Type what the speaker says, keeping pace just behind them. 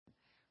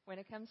When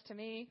it comes to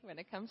me, when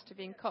it comes to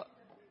being called.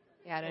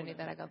 Yeah, I don't need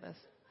that. I got this.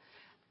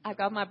 I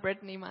got my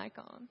Brittany mic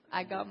on.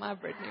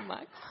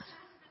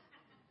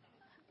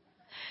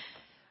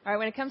 All right,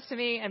 when it comes to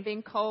me and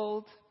being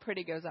cold,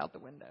 pretty goes out the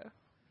window.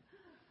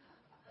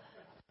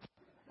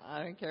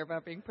 I don't care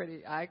about being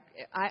pretty.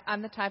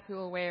 I'm the type who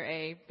will wear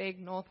a big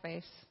North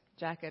Face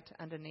jacket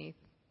underneath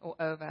or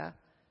over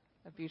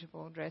a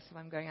beautiful dress if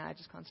I'm going out. I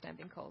just can't stand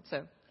being cold.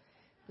 So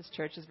this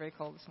church is very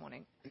cold this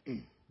morning.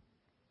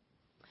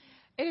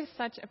 It is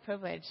such a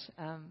privilege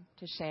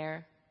to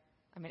share.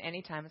 I mean,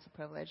 anytime it's a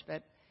privilege,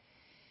 but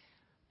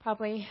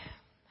probably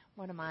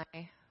one of my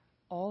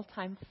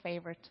all-time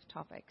favorite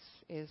topics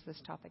is this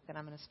topic that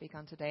I'm going to speak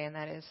on today, and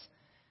that is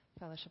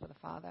fellowship with the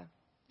Father.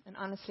 And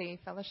honestly,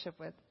 fellowship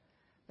with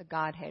the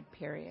Godhead,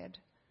 period,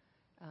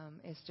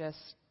 is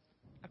just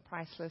a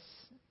priceless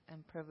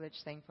and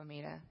privileged thing for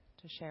me to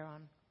share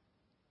on.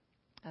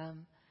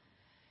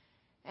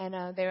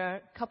 There are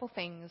a couple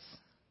things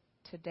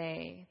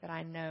today that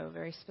I know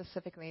very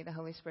specifically the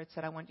Holy Spirit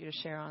said, I want you to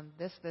share on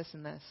this,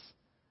 and this.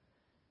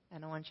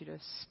 And I want you to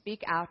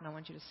speak out, and I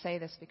want you to say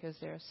this because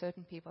there are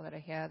certain people that are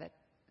here that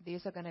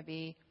these are going to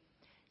be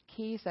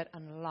keys that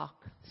unlock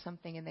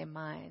something in their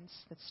minds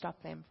that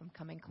stop them from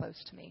coming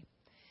close to me.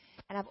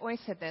 And I've always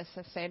said this.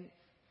 I've said,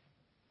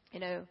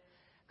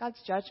 God's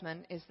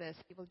judgment is this.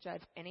 He will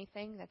judge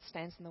anything that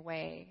stands in the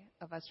way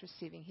of us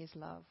receiving His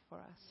love for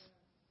us.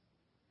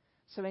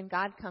 So when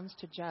God comes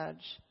to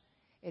judge,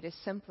 it is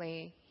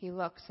simply, He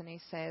looks and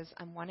He says,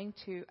 I'm wanting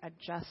to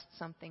adjust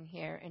something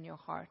here in your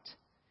heart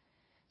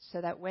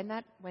so that when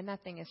that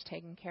thing is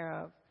taken care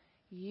of,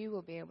 you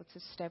will be able to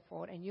step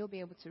forward and you'll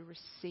be able to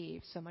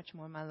receive so much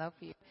more of my love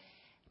for you.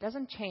 It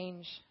doesn't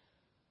change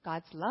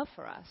God's love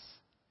for us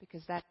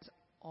because that is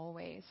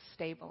always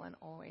stable and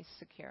always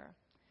secure.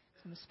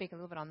 So I'm going to speak a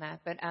little bit on that.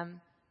 But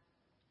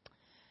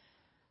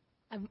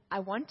I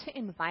want to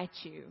invite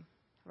you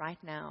right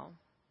now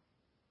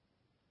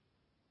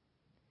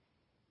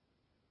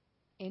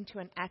into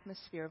an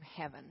atmosphere of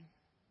heaven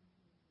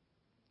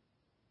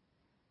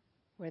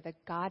where the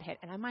Godhead,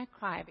 and I might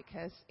cry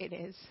because it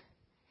is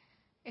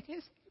a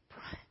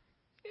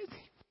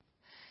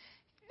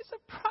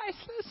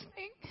priceless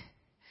thing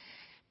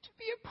to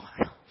be a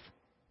part of.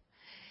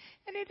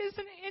 And it is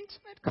an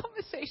intimate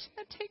conversation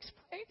that takes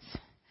place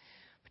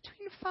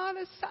between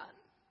Father, Son,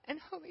 and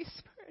Holy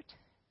Spirit.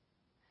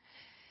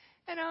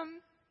 And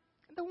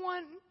the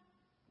one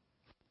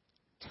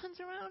turns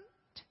around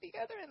to the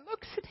other and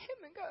looks at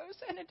him and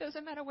goes, and it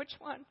doesn't matter which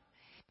one.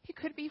 He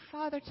could be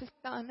father to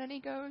son, and he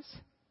goes,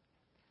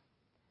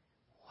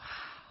 wow,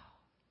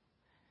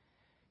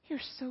 you're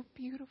so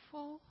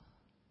beautiful.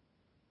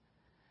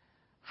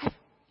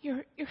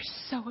 You're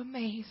so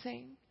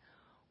amazing.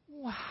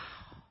 Wow.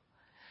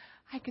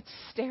 I could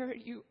stare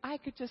at you. I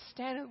could just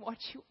stand and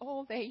watch you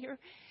all day.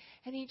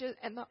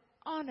 And the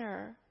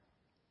honor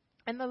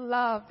and the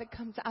love that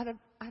comes out of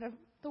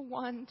the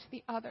one to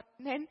the other.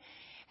 And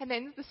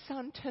then the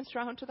Son turns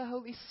around to the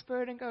Holy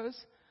Spirit and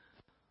goes,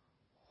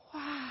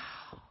 wow,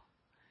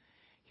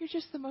 you're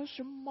just the most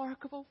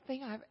remarkable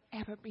thing I've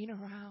ever been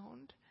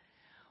around.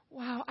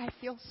 Wow, I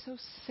feel so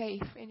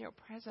safe in your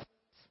presence.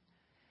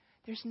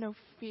 There's no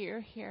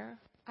fear here.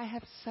 I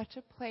have such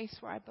a place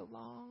where I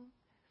belong.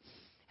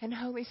 And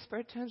Holy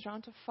Spirit turns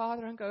around to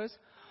Father and goes,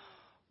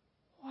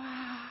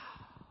 wow,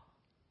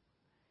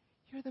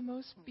 you're the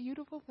most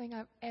beautiful thing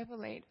I've ever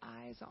laid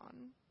eyes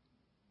on.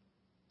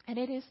 And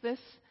it is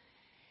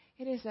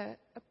a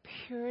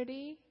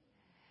purity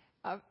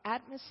of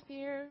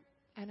atmosphere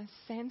and a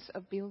sense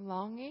of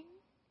belonging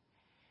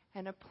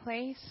and a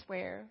place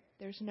where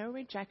there's no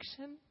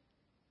rejection,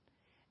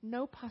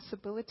 no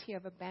possibility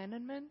of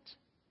abandonment,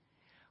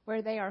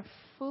 where they are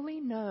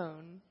fully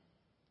known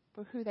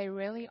for who they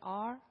really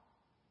are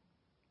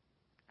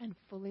and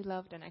fully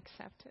loved and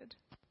accepted.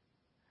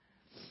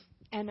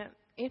 And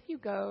if you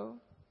go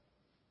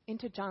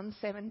into John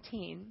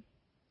 17,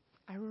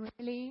 I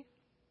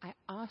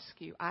ask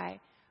you, I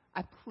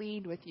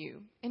plead with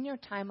you, in your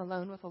time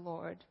alone with the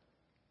Lord,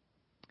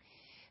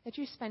 that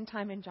you spend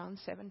time in John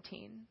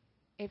 17.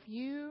 If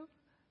you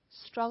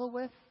struggle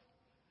with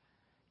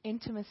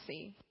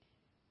intimacy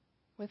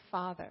with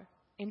Father,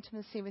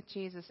 intimacy with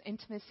Jesus,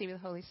 intimacy with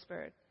the Holy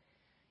Spirit,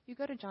 you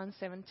go to John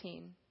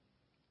 17.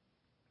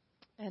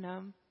 And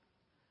I'm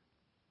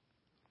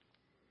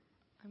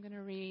going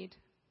to read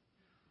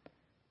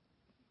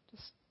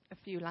just a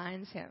few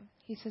lines here.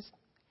 He says,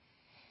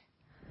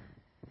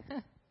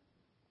 sometimes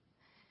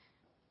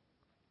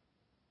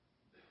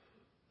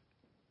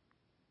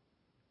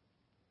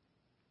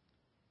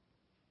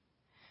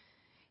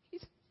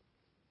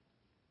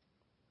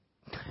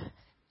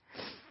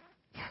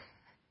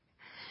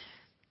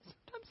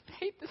I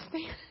hate this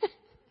thing.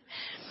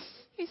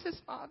 He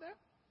says, Father,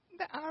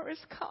 the hour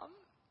has come.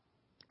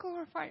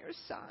 Glorify your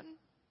Son.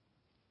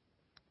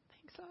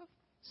 Thanks, love.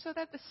 So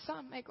that the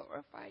Son may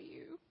glorify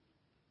you.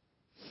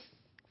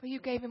 For you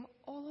gave him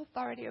all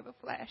authority over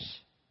flesh,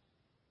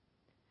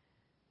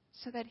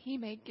 so that he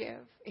may give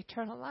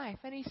eternal life.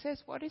 And he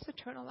says, what is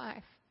eternal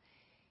life?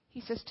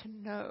 He says, to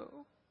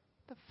know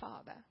the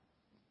Father.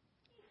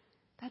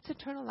 That's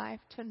eternal life,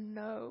 to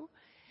know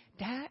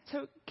Dad.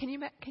 So can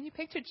you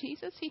picture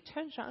Jesus? He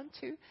turns around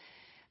to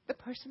the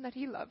person that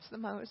he loves the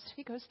most.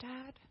 He goes,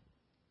 Dad,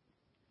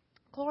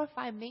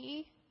 glorify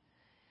me.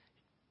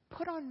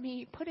 Put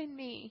in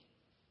me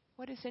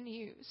what is in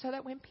you, so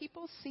that when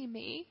people see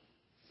me,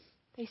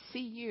 they see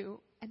you,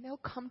 and they'll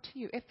come to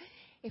you.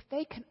 If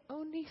they can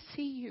only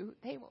see you,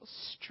 they will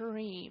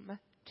stream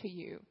to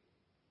you.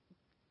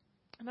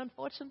 And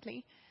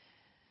unfortunately,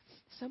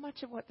 so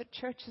much of what the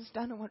church has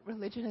done and what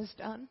religion has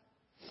done,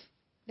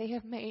 they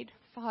have made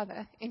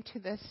Father into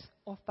this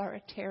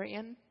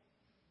authoritarian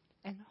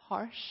and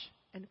harsh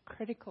and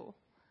critical,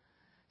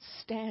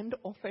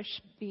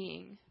 standoffish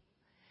being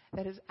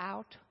that is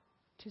out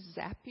to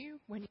zap you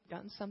when you've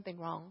done something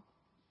wrong.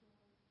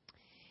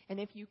 And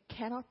if you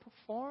cannot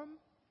perform,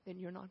 then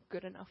you're not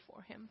good enough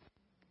for him.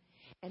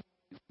 And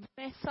if you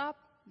mess up,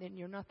 then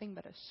you're nothing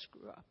but a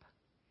screw up.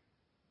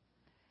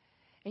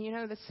 And you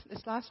know, this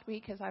last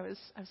week, as I was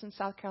in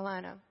South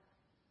Carolina,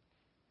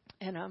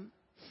 and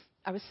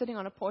I was sitting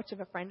on a porch of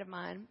a friend of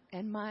mine,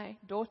 and my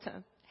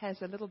daughter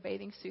has a little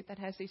bathing suit that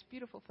has these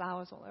beautiful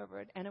flowers all over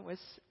it, and it was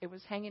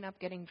hanging up,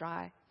 getting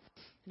dry.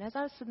 And as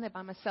I was sitting there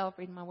by myself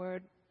reading my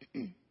word,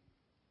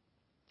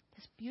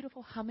 this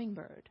beautiful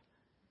hummingbird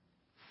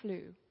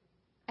flew.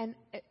 And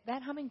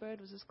that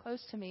hummingbird was as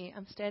close to me,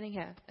 I'm standing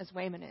here, as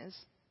Wayman is.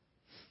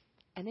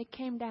 And it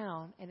came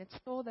down, and it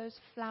saw those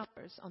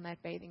flowers on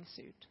that bathing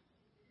suit.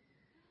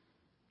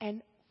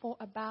 And for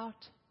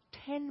about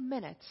 10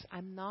 minutes,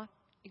 I'm not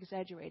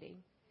exaggerating,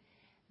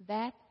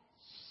 that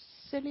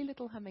silly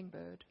little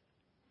hummingbird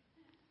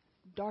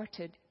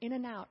darted in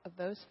and out of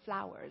those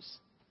flowers,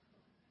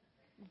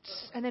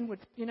 and then would,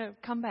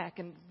 come back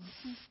and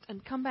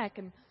come back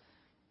and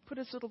put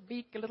his little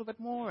beak a little bit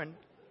more and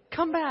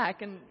come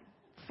back and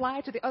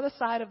fly to the other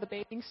side of the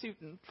bathing suit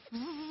and,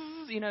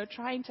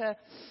 trying to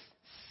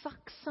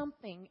suck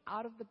something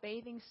out of the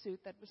bathing suit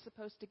that was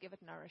supposed to give it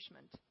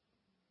nourishment.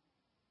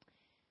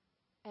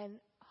 And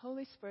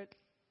Holy Spirit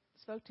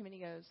spoke to me and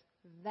he goes,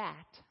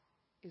 that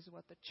is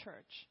what the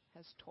church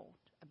has taught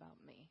about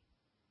me.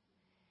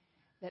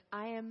 That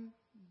I am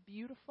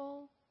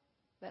beautiful,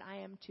 that I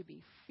am to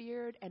be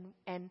feared,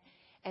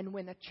 and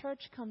when the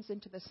church comes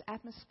into this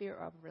atmosphere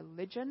of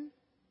religion,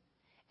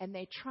 and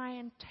they try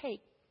and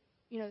take,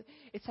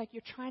 it's like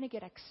you're trying to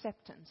get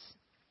acceptance,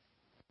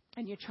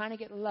 and you're trying to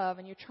get love,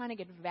 and you're trying to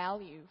get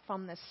value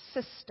from the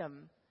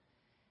system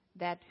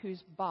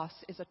whose boss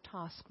is a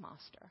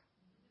taskmaster,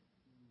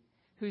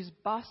 whose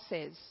boss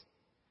says,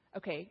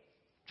 okay,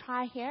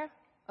 try here.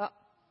 Oh,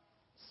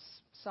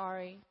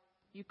 sorry,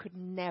 you could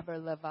never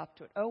live up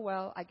to it. Oh,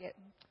 well, I get,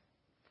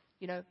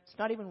 it's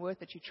not even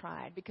worth it you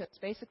tried. Because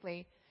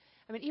basically,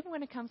 even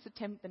when it comes to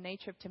the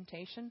nature of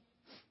temptation,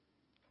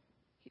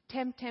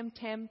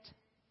 tempt,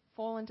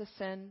 fall into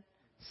sin,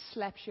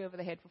 slaps you over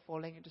the head for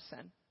falling into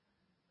sin.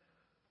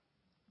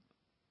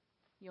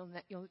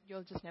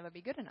 You'll just never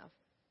be good enough.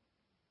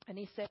 And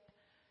he said,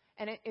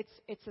 and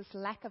it's this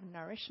lack of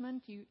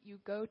nourishment. You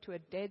go to a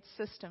dead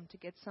system to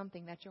get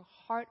something that your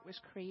heart was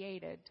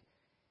created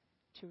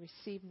to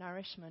receive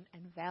nourishment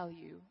and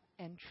value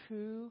and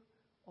true,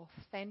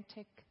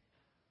 authentic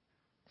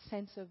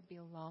sense of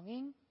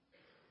belonging,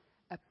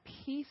 a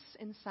peace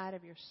inside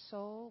of your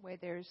soul where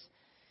there's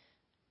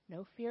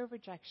no fear of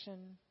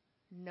rejection,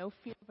 no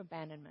fear of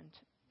abandonment.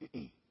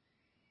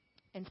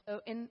 And so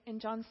in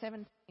John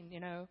 17,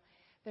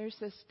 there's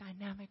this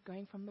dynamic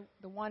going from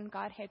the one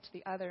Godhead to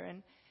the other,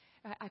 and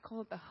I call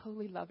it the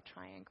holy love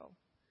triangle.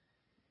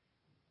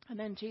 And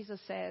then Jesus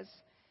says,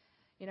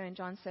 in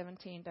John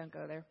 17, don't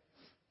go there.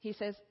 He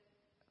says,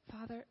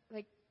 Father,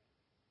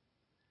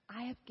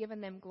 I have given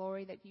them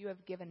glory that you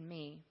have given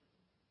me.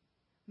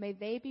 May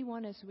they be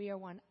one as we are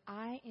one,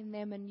 I in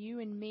them and you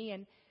in me,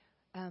 and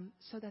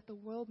so that the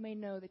world may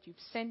know that you've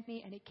sent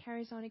me. And he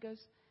carries on, he goes,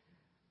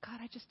 God,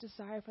 I just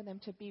desire for them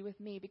to be with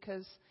me,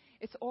 because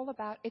it's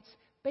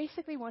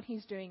basically what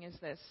he's doing is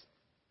this.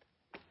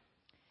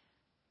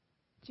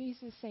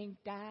 Jesus is saying,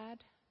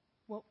 Dad,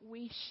 what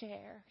we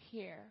share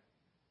here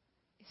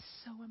is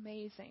so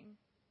amazing.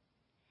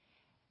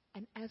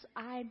 And as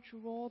I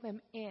draw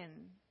them in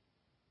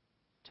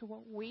to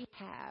what we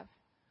have,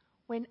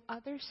 when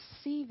others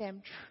see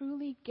them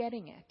truly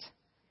getting it,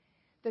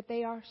 that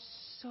they are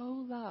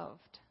so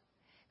loved,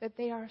 that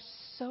they are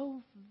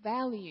so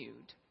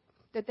valued,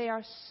 that they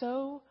are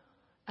so,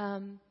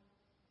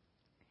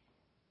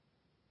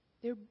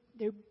 they're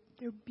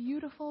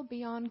beautiful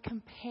beyond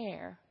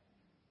compare.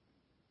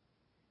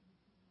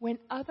 When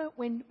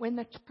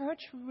the church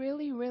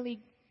really, really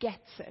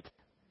gets it,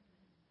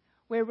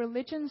 where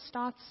religion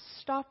stops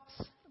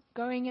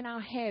going in our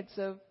heads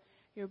of,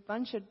 you're a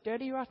bunch of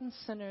dirty, rotten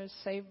sinners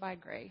saved by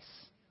grace.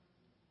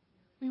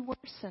 We were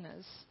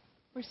sinners.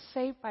 We're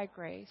saved by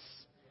grace.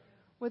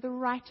 We're the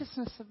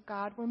righteousness of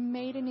God. We're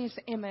made in his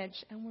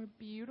image, and we're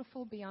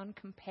beautiful beyond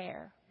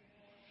compare.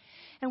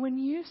 And when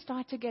you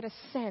start to get a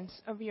sense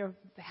of your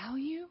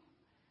value,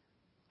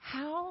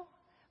 how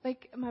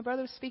Like my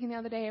brother was speaking the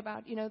other day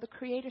about, the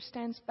Creator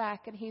stands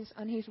back and he's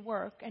on his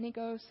work and he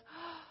goes,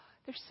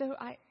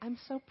 I'm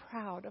so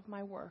proud of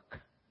my work.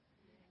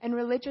 And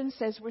religion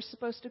says we're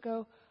supposed to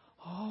go,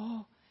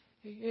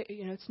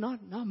 it's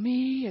not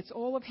me, it's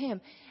all of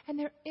him. And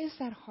there is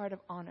that heart of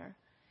honor.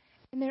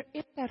 And there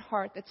is that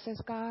heart that says,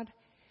 God,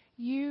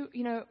 even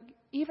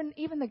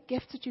the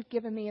gifts that you've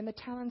given me and the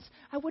talents,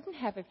 I wouldn't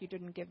have if you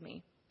didn't give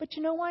me. But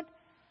you know what?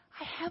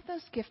 I have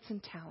those gifts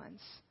and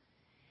talents.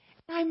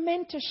 And I'm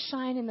meant to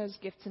shine in those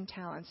gifts and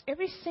talents.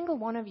 Every single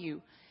one of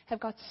you have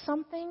got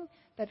something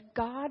that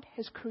God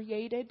has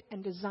created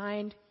and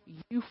designed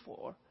you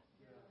for.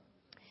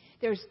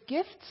 There's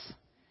gifts,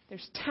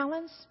 there's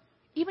talents,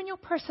 even your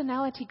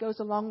personality goes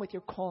along with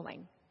your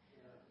calling.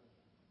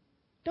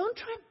 Don't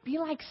try to be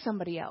like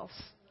somebody else.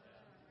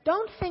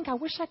 Don't think, I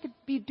wish I could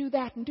do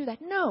that and do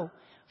that. No.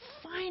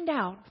 Find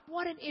out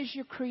what it is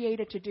you're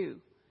created to do.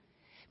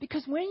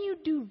 Because when you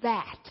do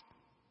that,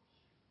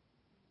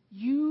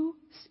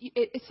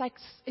 it's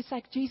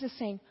like Jesus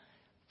saying,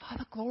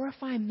 Father,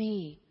 glorify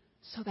me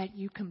so that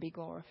you can be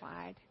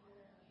glorified.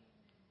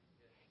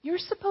 You're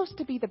supposed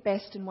to be the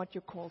best in what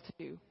you're called to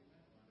do.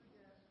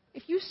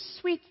 If you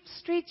sweep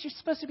streets, you're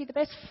supposed to be the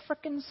best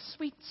frickin'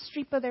 street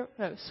sweeper there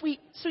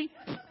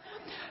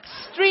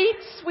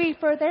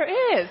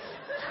is.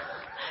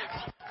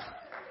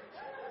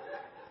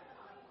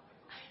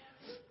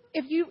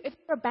 If you're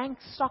a bank,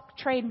 stock,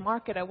 trade,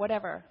 market, or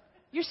whatever,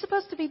 you're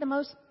supposed to be the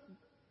most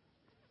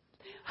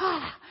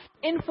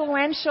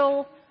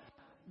influential,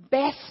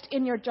 best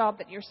in your job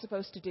that you're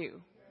supposed to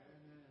do.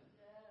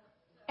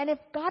 And if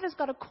God has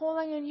got a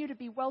calling on you to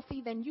be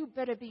wealthy, then you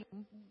better be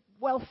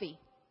wealthy.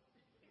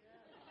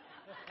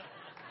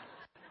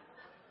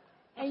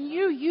 And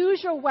you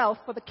use your wealth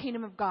for the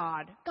kingdom of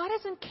God. God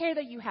doesn't care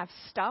that you have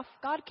stuff.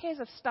 God cares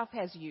if stuff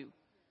has you.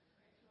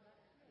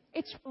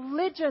 It's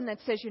religion that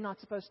says you're not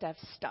supposed to have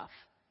stuff.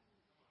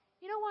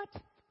 You know what?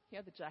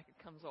 Here the jacket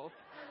comes off.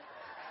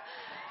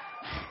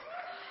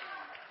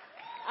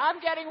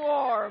 I'm getting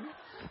warm.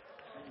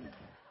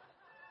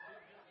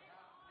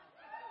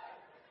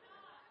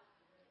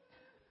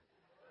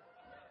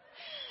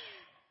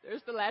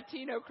 There's the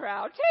Latino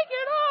crowd. Take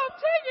it off!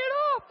 Take it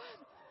off!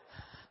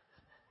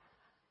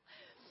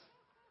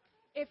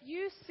 If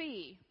you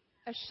see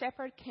a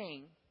shepherd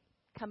king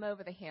come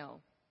over the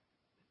hill,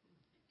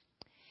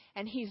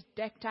 and he's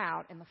decked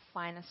out in the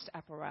finest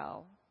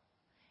apparel,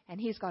 and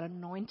he's got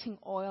anointing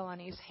oil on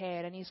his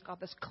head, and he's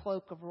got this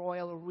cloak of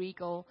royal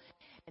regal,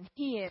 and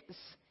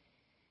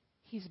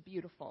he's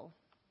beautiful.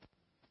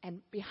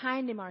 And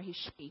behind him are his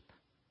sheep.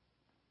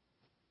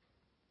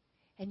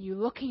 And you're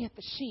looking at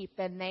the sheep,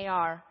 and they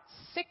are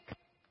sick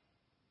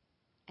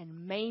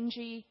and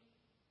mangy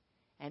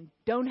and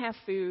don't have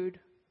food.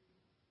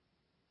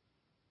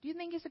 Do you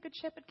think he's a good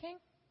shepherd king?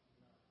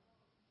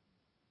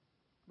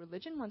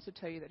 Religion wants to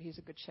tell you that he's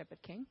a good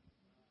shepherd king.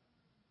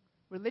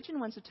 Religion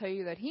wants to tell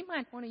you that he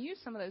might want to use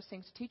some of those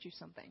things to teach you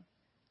something.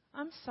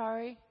 I'm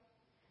sorry.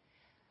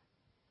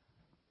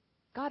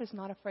 God is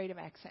not afraid of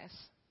access.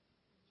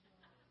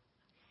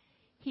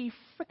 He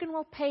frickin'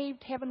 well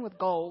paved heaven with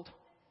gold.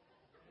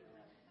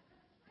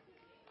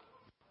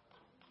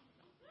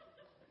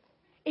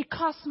 It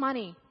costs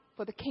money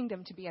for the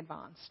kingdom to be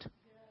advanced.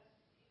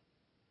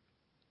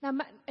 Now,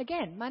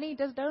 again, money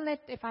don't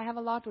let, if I have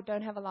a lot or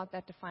don't have a lot,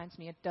 that defines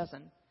me. It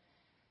doesn't.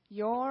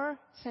 Your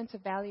sense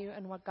of value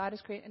and what God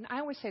has created, and I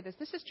always say this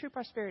is true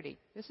prosperity.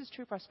 This is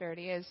true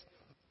prosperity, is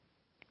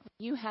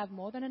you have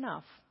more than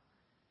enough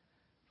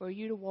for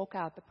you to walk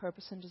out the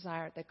purpose and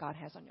desire that God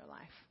has on your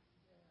life.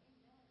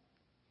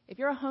 If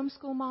you're a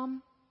homeschool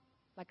mom,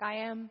 like I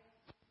am,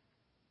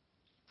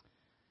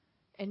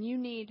 and you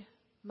need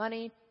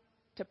money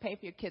to pay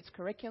for your kids'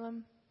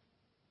 curriculum,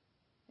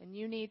 and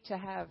you need to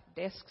have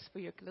desks for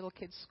your little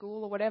kids'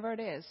 school or whatever it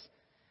is,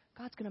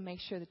 God's going to make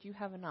sure that you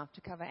have enough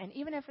to cover. And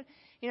even if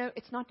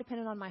it's not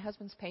dependent on my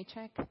husband's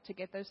paycheck to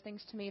get those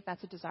things to me, if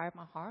that's a desire of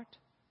my heart.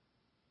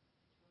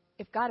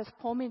 If God has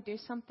called me to do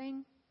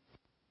something,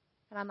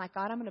 and I'm like,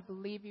 God, I'm going to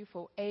believe you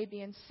for A,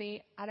 B, and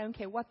C. I don't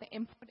care what the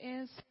input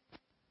is.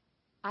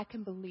 I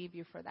can believe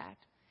you for that.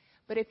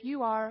 But if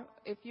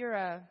you're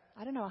a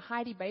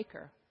Heidi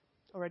Baker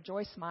or a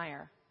Joyce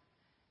Meyer,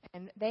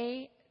 and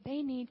they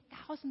need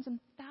thousands and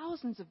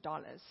thousands of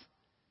dollars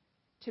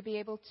to be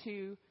able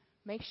to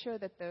make sure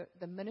that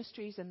the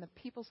ministries and the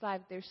people's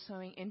lives they're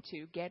sowing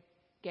into get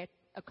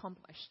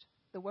accomplished.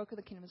 The work of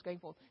the kingdom is going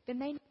forward. Then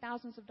they need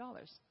thousands of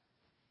dollars.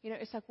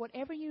 It's like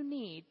whatever you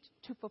need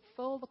to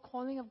fulfill the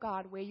calling of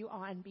God where you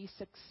are and be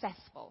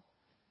successful.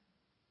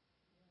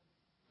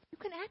 You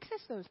can access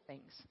those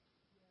things.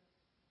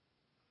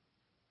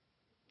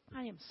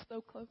 I am so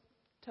close,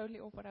 totally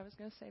off what I was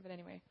going to say, but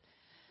anyway.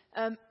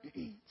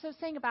 So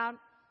saying about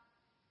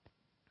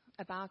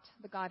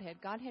the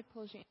Godhead. Godhead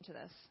pulls you into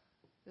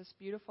this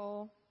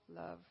beautiful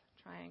love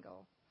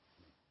triangle.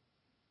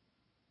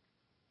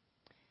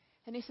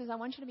 And he says, I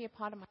want you to be a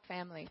part of my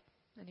family.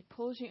 And he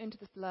pulls you into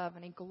this love,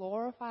 and he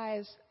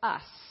glorifies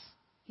us,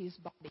 his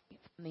body,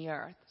 on the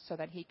earth, so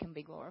that he can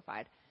be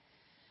glorified.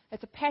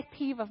 It's a pet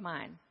peeve of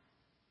mine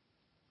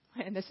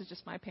and this is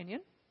just my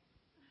opinion,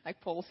 like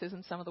Paul says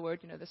in some of the word,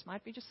 this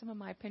might be just some of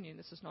my opinion.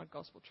 This is not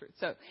gospel truth.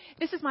 So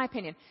this is my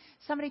opinion.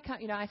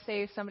 I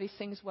say if somebody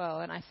sings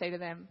well, and I say to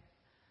them,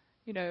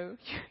 you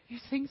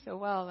sing so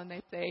well, and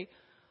they say,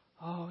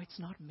 oh, it's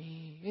not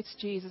me, it's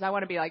Jesus. I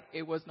want to be like,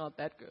 it was not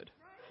that good.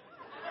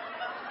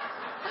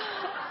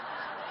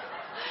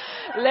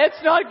 Let's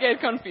not get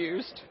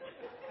confused.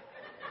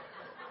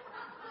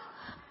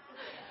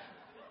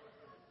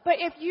 But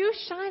if you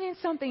shine in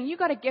something, you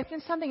got a gift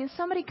in something, and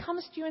somebody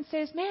comes to you and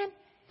says, man,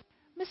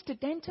 Mr.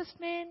 Dentist,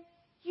 man,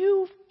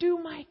 you do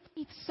my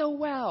teeth so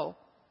well.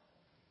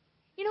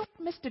 You know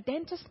what Mr.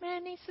 Dentist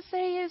man needs to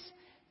say is,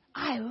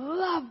 I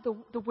love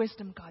the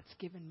wisdom God's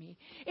given me.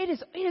 It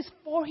is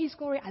for His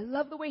glory. I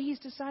love the way He's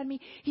designed me.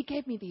 He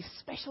gave me these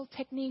special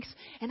techniques,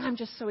 and I'm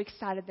just so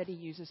excited that He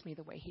uses me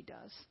the way He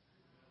does.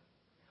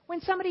 When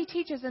somebody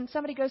teaches and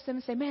somebody goes to them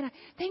and say, man,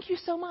 thank you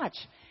so much.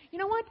 You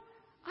know what?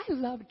 I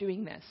love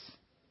doing this.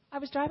 I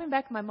was driving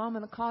back with my mom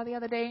in the car the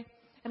other day,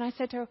 and I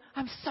said to her,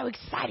 I'm so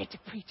excited to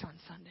preach on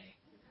Sunday.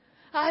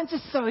 I'm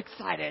just so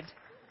excited.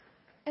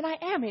 And I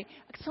am.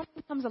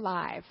 Something comes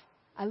alive.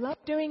 I love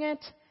doing it.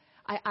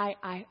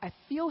 I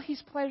feel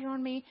His pleasure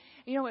on me.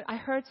 You know what? I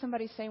heard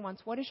somebody say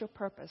once, what is your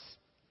purpose?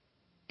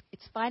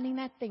 It's finding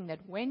that thing that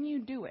when you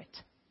do it,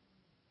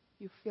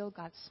 you feel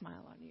God's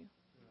smile on you.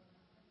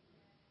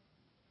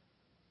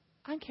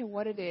 I don't care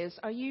what it is.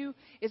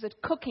 Is it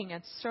cooking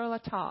at Sur La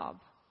Table?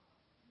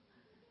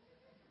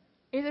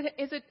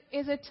 Is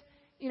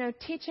it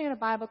teaching at a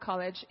Bible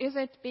college? Is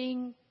it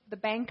being the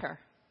banker?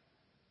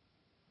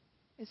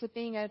 Is it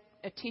being a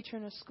teacher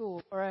in a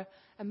school or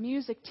a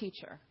music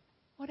teacher?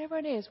 Whatever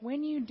it is,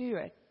 when you do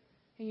it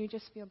and you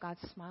just feel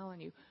God's smile on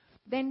you,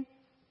 then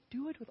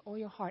do it with all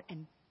your heart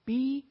and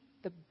be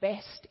the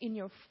best in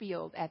your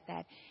field at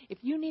that. If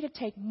you need to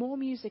take more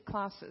music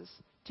classes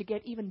to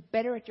get even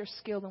better at your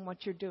skill than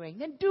what you're doing,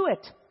 then do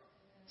it.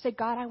 Say,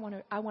 God, I want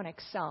to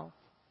excel.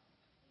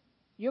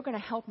 You're going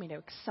to help me to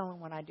excel in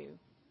what I do.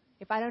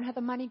 If I don't have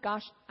the money,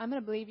 gosh, I'm going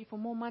to believe you for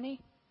more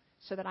money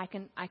so that I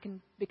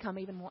can become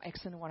even more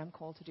excellent in what I'm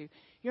called to do.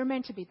 You're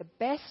meant to be the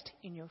best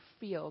in your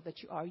field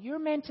that you are. You're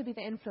meant to be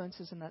the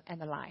influences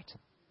and the light.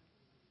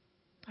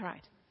 All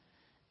right.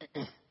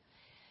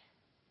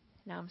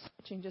 Now I'm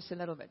switching just a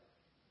little bit.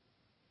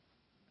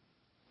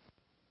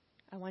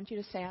 I want you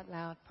to say out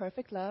loud,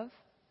 perfect love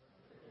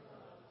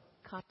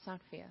casts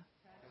out fear.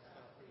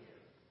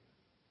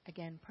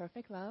 Again,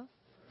 perfect love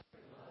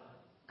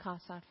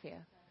casts out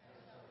fear.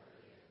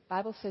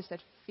 Bible says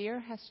that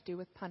fear has to do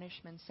with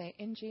punishment. Say,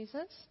 in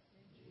Jesus,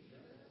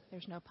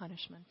 there's no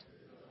punishment.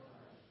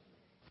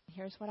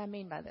 Here's what I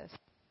mean by this.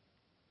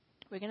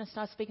 We're going to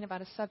start speaking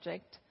about a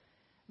subject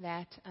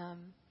that,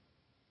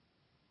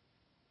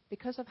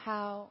 because of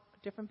how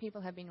different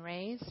people have been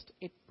raised,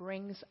 it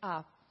brings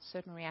up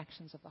certain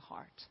reactions of the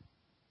heart.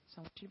 So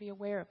I want you to be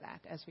aware of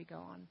that as we go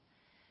on.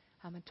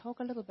 I'm going to talk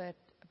a little bit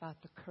about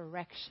the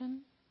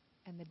correction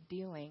and the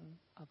dealing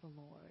of the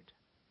Lord.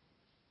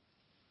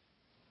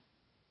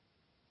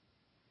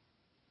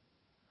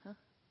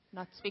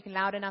 Not speaking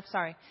loud enough,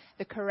 sorry.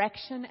 The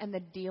correction and the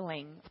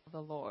dealing of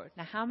the Lord.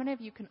 Now, how many of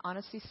you can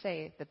honestly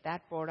say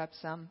that brought up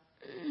some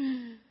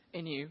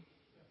in you?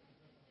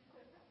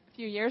 A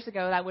few years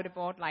ago, that would have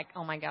brought like,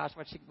 oh my gosh,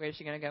 where's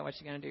she going to go? What's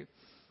she going to do?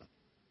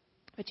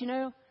 But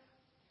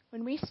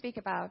when we speak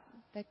about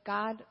that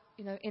God,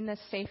 in the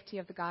safety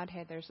of the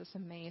Godhead, there's this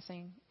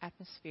amazing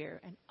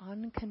atmosphere and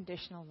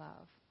unconditional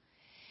love.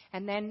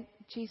 And then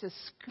Jesus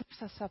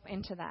scoops us up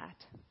into that.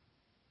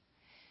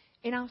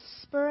 In our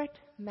spirit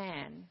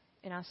man,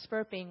 in our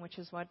spirit being, which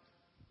is what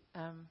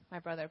my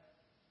brother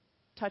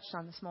touched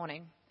on this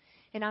morning,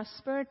 in our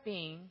spirit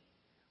being,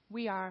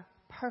 we are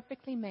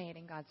perfectly made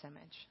in God's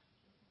image.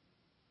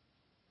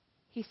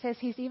 He says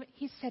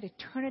He set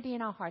eternity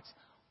in our hearts.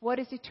 What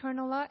is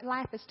eternal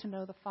life? Is to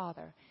know the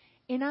Father.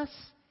 In us,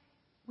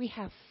 we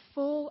have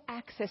full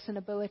access and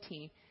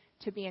ability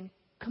to be in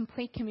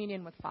complete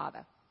communion with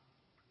Father.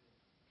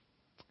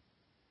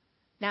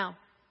 Now,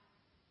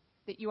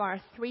 that you are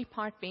a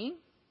three-part being.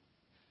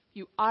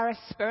 You are a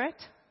spirit.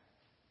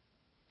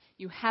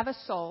 You have a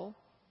soul.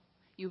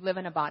 You live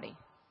in a body.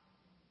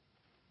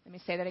 Let me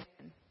say that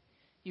again.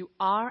 You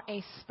are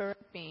a spirit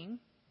being.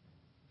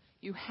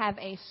 You have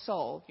a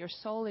soul. Your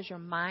soul is your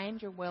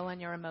mind, your will,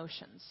 and your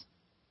emotions.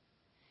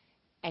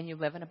 And you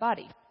live in a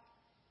body.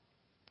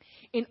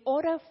 In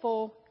order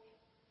for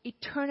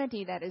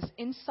eternity that is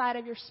inside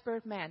of your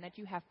spirit man, that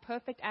you have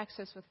perfect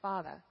access with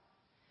Father,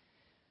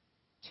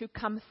 to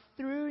come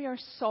through your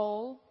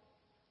soul,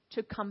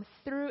 to come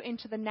through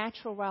into the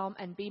natural realm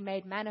and be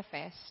made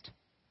manifest,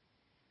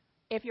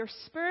 if your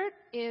spirit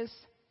is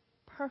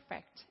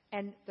perfect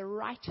and the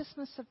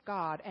righteousness of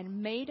God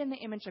and made in the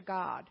image of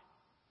God,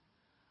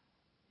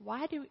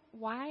 why do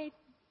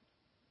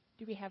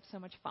we have so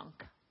much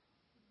funk?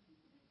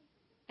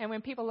 And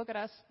when people look at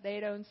us, they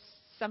don't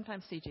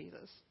sometimes see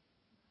Jesus.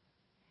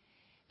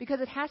 Because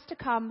it has to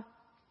come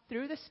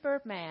through the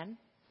spirit man,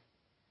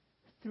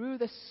 through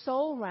the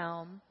soul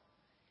realm,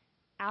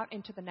 out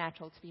into the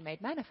natural to be made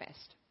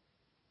manifest.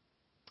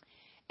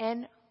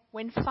 And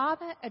when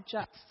Father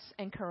adjusts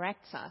and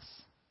corrects us,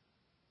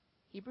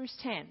 Hebrews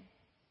 10,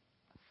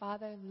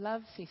 Father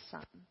loves his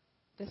Son,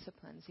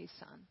 disciplines his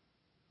Son.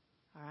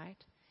 All right?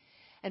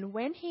 And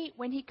when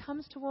he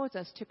comes towards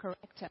us to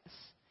correct us,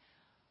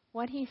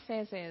 what he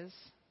says is,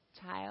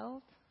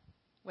 child,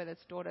 whether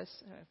it's daughters,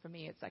 for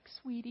me it's like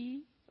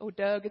sweetie, or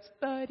Doug, it's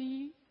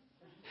buddy.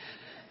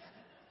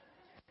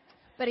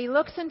 But he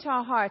looks into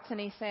our hearts and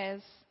he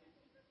says,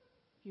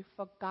 you've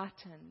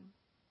forgotten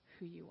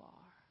who you are.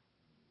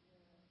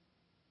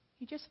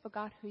 You just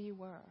forgot who you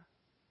were.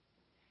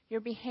 Your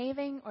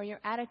behaving or your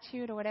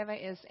attitude or whatever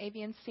is A,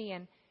 B, and C,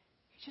 and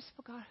you just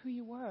forgot who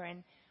you were.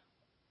 And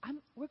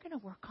we're going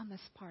to work on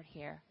this part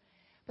here.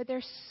 But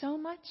there's so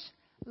much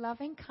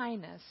loving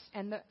kindness,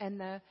 and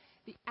the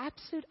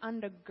absolute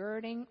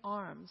undergirding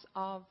arms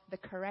of the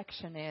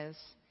correction is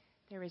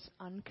there is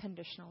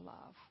unconditional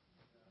love.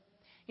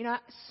 You know,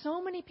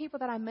 so many people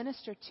that I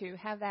minister to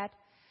have that,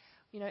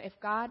 you know, if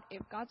God's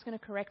going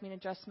to correct me and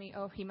adjust me,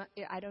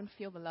 I don't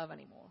feel the love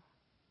anymore.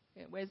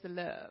 Where's the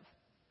love?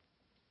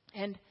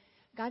 And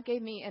God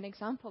gave me an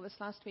example this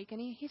last week, and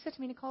he said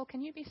to me, Nicole,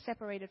 can you be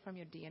separated from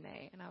your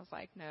DNA? And I was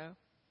like, no.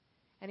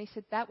 And he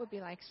said, that would be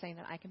like saying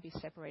that I can be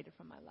separated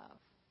from my love.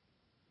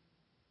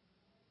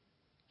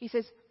 He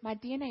says, my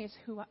DNA is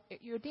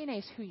your DNA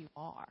is who you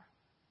are.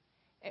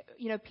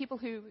 You know, people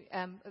who,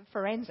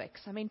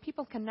 forensics, I mean,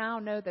 people can now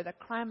know that a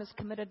crime is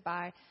committed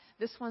by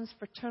this one's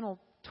fraternal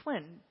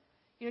twin,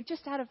 you know,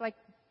 just out of like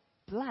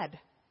blood,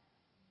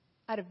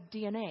 out of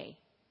DNA.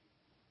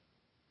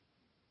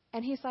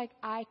 And he's like,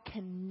 I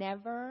can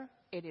never,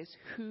 it is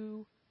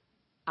who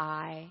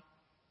I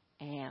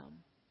am.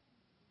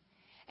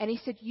 And he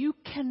said, you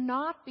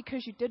cannot,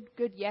 because you did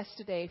good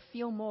yesterday,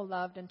 feel more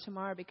loved, and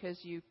tomorrow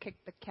because you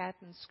kicked the cat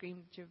and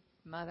screamed at your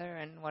mother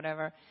and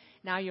whatever,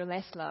 now you're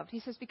less loved. He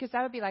says, because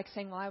that would be like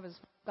saying, well, I was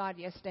God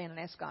yesterday and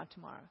less God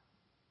tomorrow.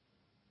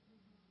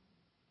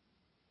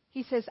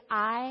 He says,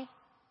 I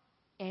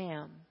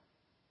am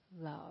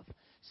love.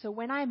 So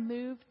when I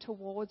move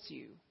towards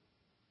you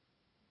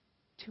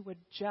to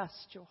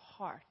adjust your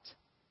heart,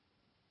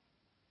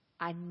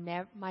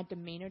 my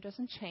demeanor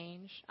doesn't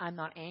change. I'm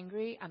not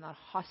angry. I'm not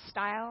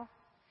hostile.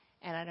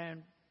 And I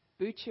don't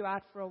boot you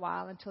out for a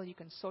while until you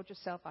can sort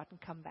yourself out and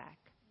come back.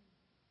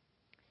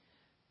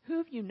 Who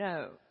of you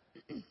know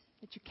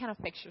that you cannot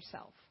fix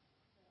yourself?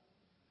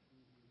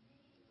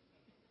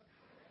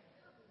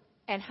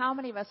 And how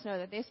many of us know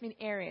that there's been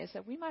areas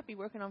that we might be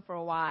working on for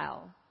a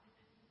while,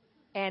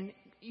 and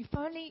you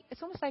finally,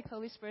 it's almost like the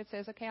Holy Spirit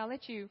says, okay, I'll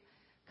let you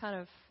kind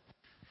of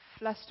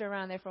fluster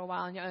around there for a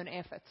while in your own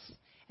efforts.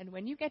 And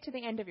when you get to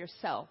the end of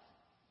yourself,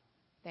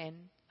 then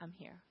I'm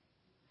here.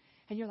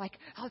 And you're like,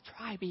 I'll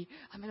try,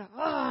 I'm going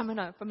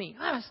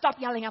to stop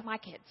yelling at my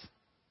kids.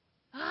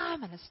 I'm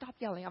going to stop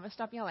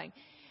yelling.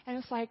 And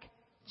it's like,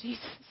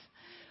 Jesus,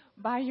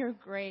 by your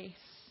grace,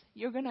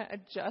 you're going to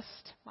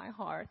adjust my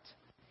heart.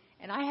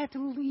 And I have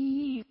to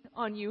lean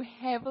on you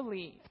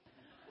heavily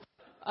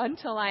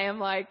until I am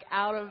like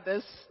out of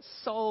this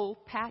soul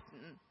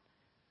pattern.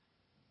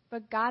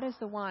 But God is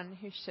the one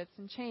who shifts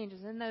and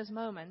changes in those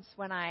moments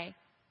when I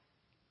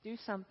do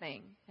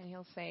something and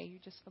he'll say, you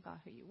just forgot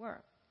who you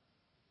were.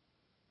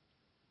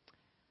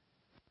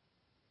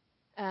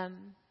 Where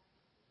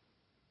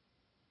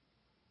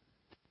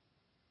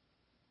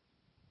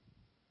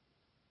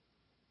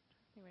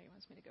he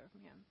wants me to go from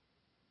here.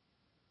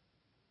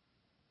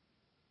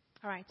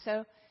 All right,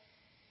 so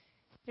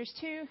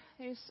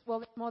there's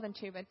more than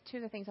two, but two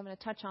of the things I'm going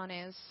to touch on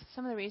is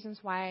some of the reasons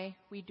why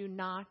we do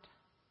not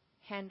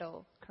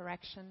handle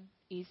correction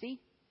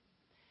easy.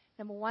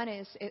 Number one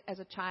is, as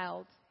a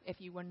child, if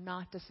you were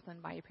not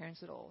disciplined by your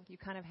parents at all, you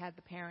kind of had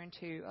the parent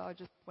who,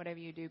 just whatever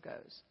you do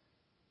goes.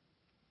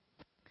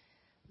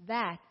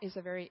 That is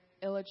a very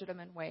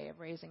illegitimate way of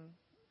raising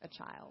a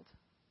child,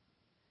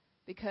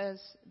 because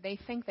they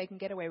think they can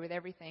get away with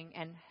everything.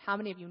 And how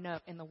many of you know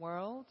in the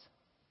world,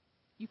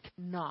 you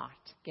cannot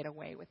get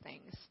away with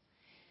things?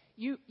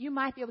 You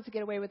might be able to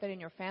get away with it in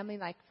your family.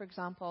 Like, for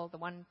example, the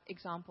one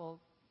example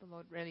the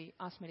Lord really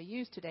asked me to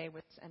use today,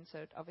 and so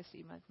it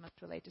obviously must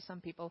relate to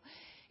some people,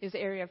 is the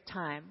area of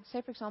time.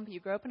 Say, for example, you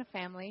grow up in a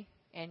family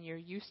and you're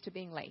used to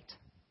being late.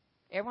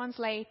 Everyone's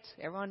late.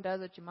 Everyone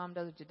does it. Your mom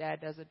does it. Your dad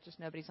does it. Just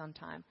nobody's on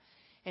time.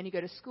 And you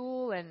go to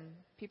school and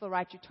people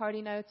write you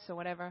tardy notes or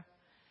whatever.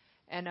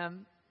 And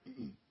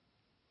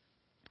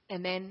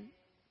then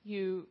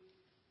you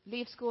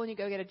leave school and you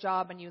go get a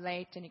job and you're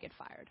late and you get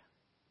fired.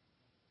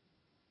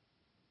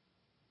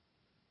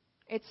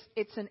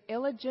 It's an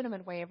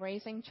illegitimate way of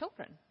raising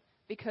children,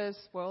 because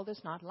the world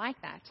is not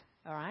like that.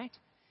 All right?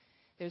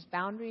 There's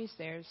boundaries.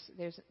 There's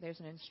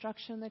an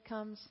instruction that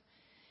comes.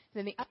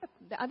 Then the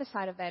other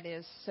side of that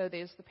is, so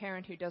there's the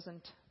parent who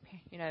doesn't,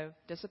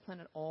 discipline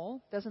at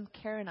all, doesn't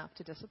care enough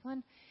to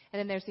discipline, and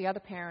then there's the other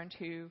parent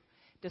who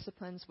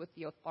disciplines with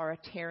the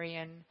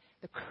authoritarian,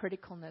 the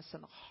criticalness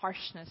and the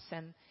harshness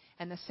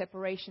and the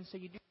separation. So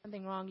you do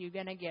something wrong, you're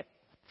going to get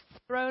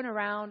thrown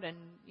around, and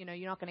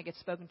you're not going to get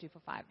spoken to for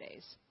 5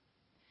 days.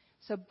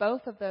 So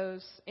both of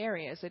those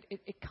areas,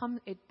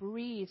 it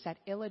breeds that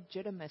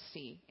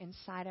illegitimacy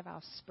inside of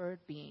our spirit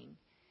being.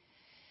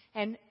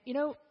 And,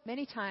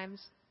 many times,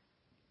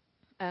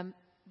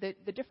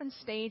 the different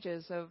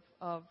stages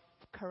of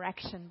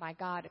correction by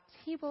God,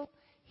 he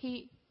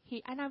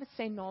and I would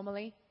say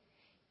normally,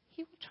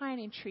 he will try and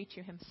entreat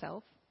you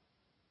himself.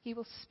 He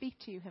will speak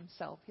to you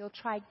himself. He'll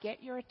try to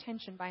get your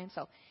attention by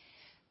himself.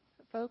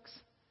 Folks,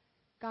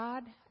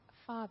 God,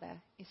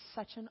 Father, is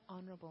such an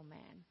honorable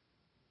man.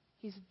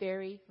 He's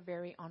very,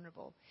 very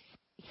honorable.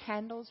 He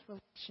handles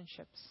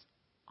relationships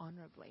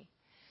honorably.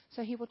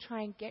 So he will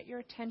try and get your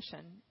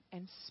attention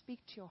and speak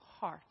to your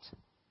heart.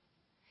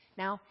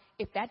 Now,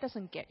 if that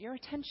doesn't get your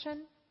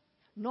attention,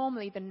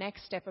 normally the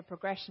next step of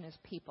progression is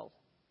people.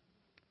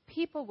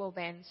 People will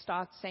then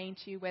start saying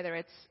to you, whether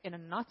it's in a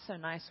not so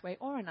nice way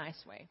or a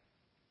nice way.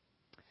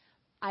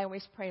 I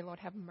always pray, Lord,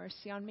 have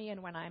mercy on me,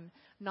 and when I'm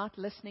not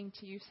listening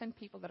to you, send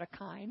people that are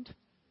kind.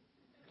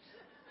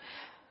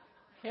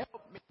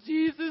 Help me,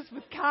 Jesus,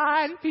 with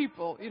kind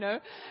people,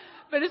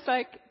 But it's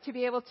like to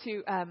be able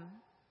to,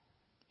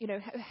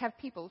 have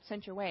people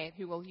sent your way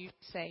who will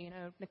say,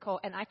 Nicole,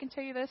 and I can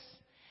tell you this,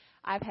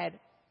 I've had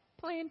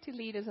plenty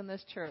leaders in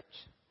this church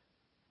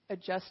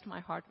adjust my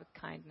heart with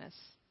kindness.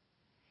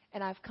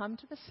 And I've come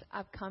to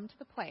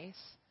the place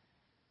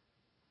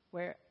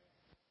where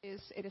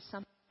it is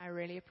something I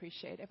really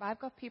appreciate. If I've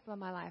got people in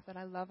my life that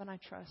I love and I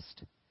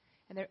trust,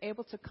 and they're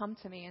able to come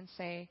to me and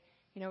say,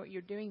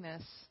 you're doing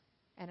this,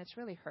 and it's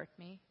really hurt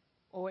me,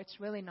 or it's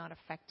really not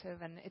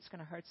effective, and it's going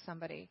to hurt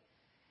somebody,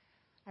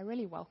 I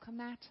really welcome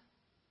that.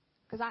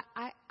 Because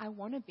I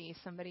want to be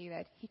somebody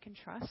that he can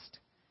trust,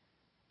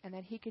 and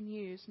that he can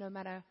use no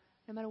matter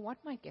what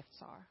my gifts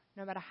are,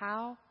 no matter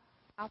how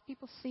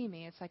people see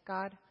me. It's like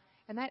God...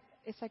 And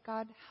it's like,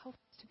 God, help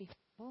us to be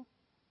humble.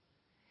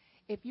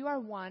 If you are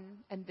one,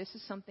 and this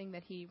is something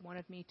that he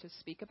wanted me to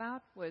speak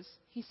about,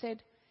 he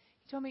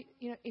told me,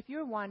 if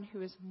you're one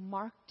who is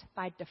marked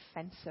by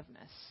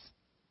defensiveness,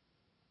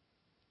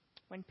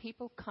 when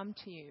people come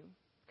to you,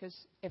 because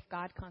if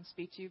God can't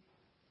speak to you,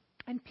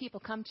 and people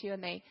come to you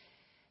and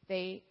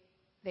they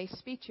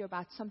speak to you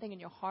about something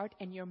in your heart,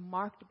 and you're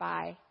marked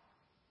by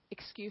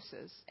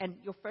excuses, and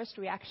your first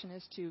reaction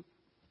is to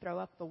throw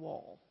up the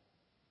wall,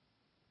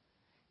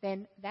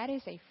 then that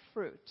is a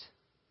fruit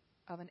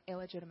of an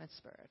illegitimate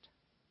spirit.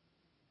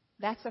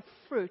 That's a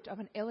fruit of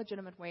an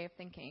illegitimate way of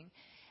thinking.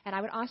 And I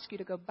would ask you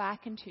to go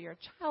back into your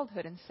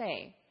childhood and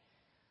say,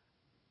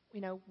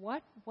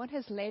 what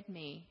has led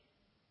me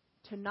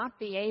to not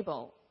be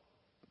able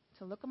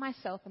to look at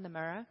myself in the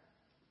mirror,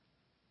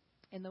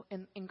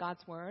 in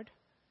God's Word,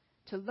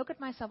 to look at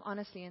myself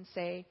honestly and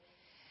say,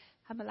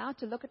 I'm allowed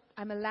to look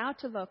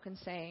and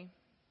say,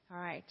 all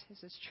right,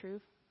 is this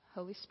true,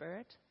 Holy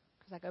Spirit?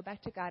 I go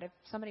back to God. If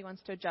somebody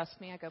wants to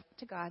adjust me, I go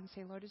to God and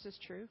say, Lord, is this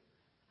true?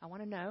 I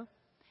want to know.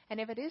 And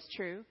if it is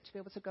true, to be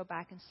able to go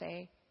back and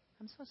say,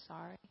 I'm so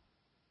sorry.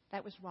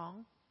 That was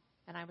wrong,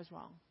 and I was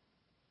wrong.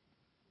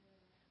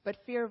 But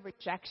fear of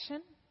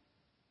rejection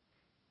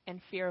and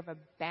fear of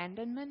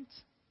abandonment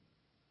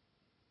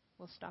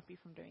will stop you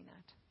from doing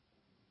that.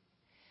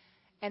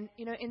 And,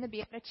 in the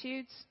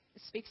Beatitudes,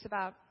 it speaks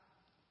about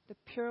the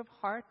pure of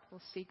heart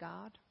will see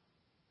God.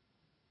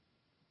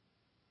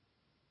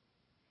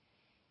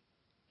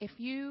 If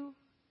you,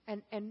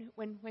 and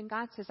when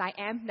God says, I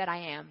am that I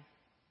am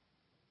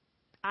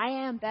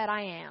that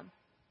I am,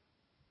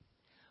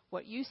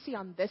 what you see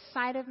on this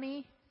side of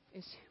me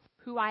is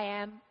who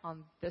I am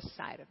on this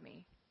side of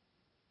me.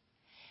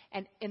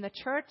 And in the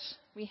church,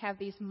 we have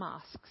these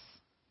masks.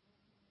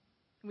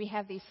 We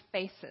have these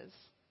faces.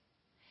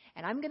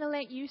 And I'm going to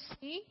let you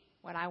see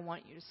what I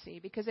want you to see.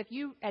 Because if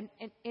you, and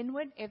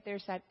inward, if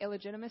there's that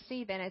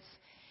illegitimacy, then it's,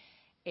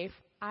 if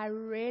I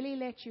really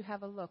let you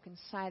have a look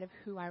inside of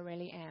who I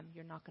really am,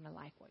 you're not going to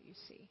like what you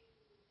see.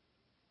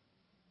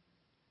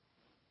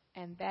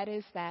 And that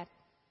is that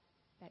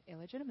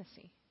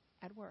illegitimacy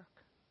at work.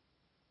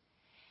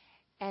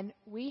 And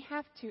we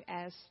have to,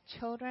 as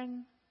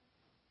children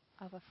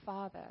of a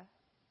Father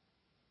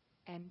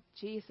and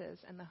Jesus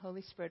and the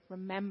Holy Spirit,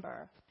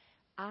 remember,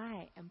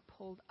 I am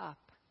pulled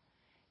up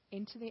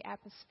into the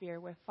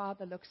atmosphere where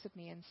Father looks at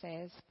me and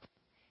says,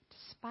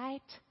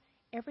 despite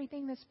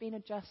everything that's been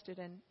adjusted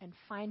and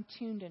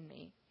fine-tuned in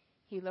me,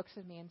 he looks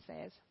at me and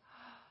says,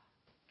 oh,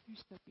 you're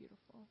so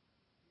beautiful.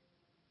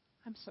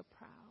 I'm so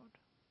proud.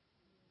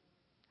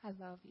 I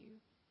love you.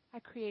 I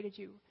created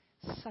you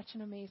such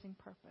an amazing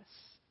purpose.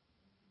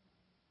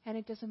 And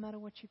it doesn't matter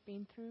what you've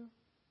been through,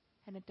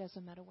 and it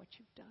doesn't matter what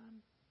you've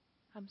done.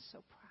 I'm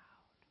so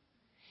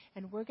proud.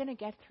 And we're going to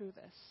get through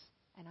this,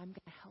 and I'm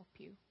going to help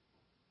you.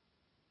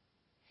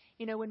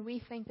 When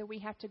we think that we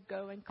have to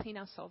go and clean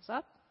ourselves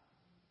up,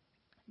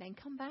 then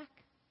come back.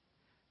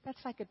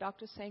 That's like a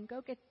doctor saying,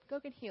 go get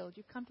healed.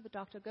 You come to the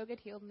doctor, go get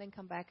healed, and then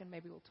come back and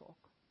maybe we'll talk.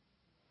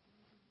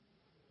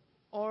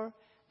 Or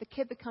the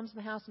kid that comes in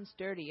the house and is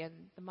dirty, and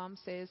the mom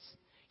says,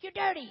 you're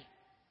dirty.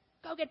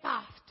 Go get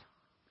bathed.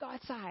 Go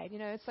outside.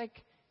 It's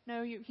like,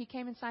 no, he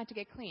came inside to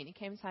get clean. He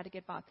came inside to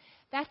get bathed.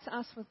 That's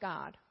us with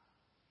God.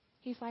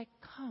 He's like,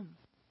 come.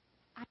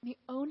 I'm the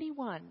only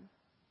one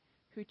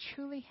who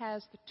truly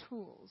has the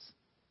tools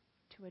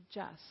to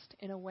adjust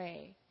in a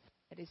way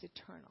that is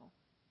eternal,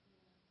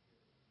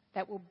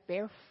 that will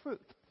bear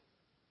fruit,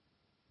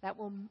 that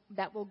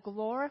will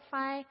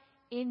glorify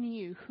in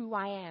you who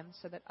I am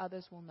so that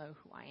others will know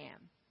who I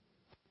am.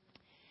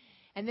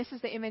 And this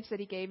is the image that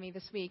he gave me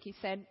this week. He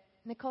said,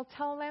 Nicole,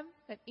 tell them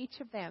that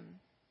each of them,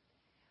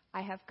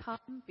 I have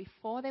come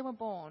before they were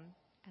born,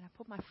 and I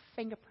put my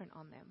fingerprint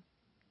on them.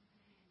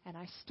 And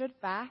I stood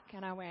back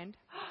and I went,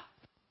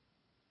 oh,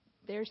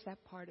 there's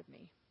that part of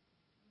me.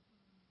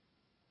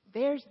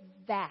 There's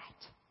that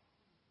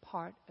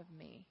part of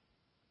me.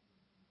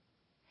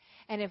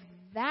 And if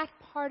that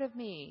part of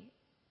me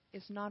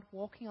is not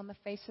walking on the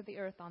face of the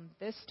earth on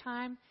this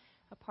time,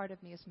 a part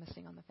of me is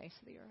missing on the face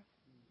of the earth.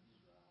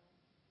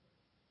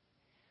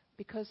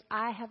 Because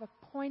I have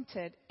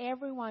appointed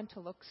everyone to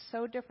look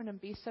so different and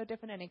be so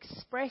different and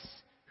express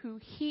who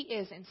he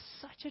is in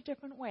such a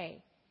different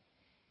way.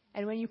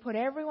 And when you put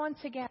everyone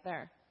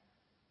together,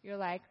 you're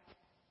like,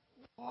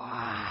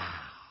 wow.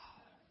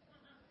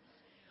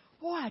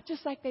 Wow,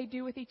 just like they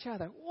do with each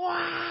other.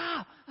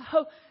 Wow.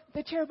 Oh,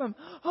 the cherubim,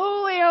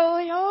 holy,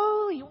 holy,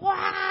 holy.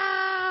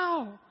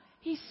 Wow.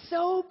 He's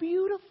so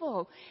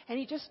beautiful. And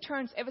he just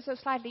turns ever so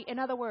slightly. In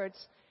other words,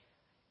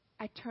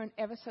 I turn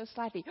ever so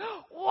slightly.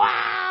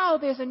 Wow,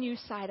 there's a new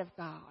side of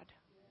God.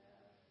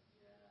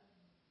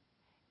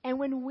 And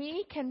when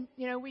we can,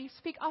 we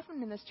speak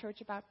often in this church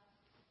about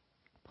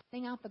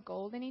pulling out the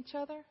gold in each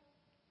other,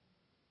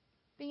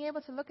 being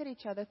able to look at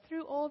each other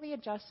through all the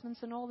adjustments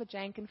and all the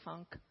jank and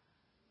funk,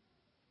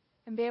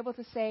 and be able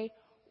to say,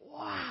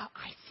 wow,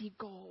 I see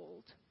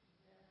gold.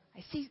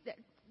 I see that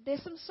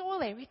there's some soil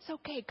there. It's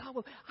okay, God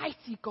will. I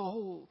see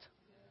gold.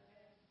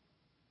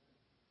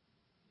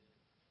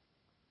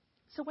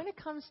 So when it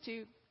comes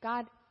to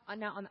God,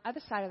 now on the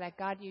other side of that,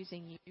 God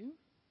using you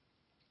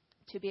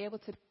to be able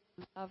to be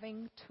a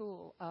loving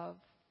tool of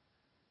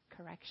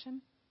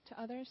correction to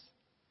others,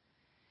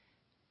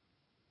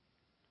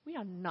 we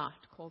are not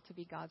called to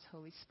be God's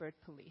Holy Spirit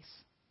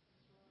police.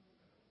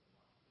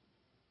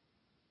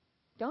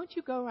 Don't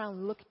you go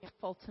around looking at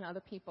faults in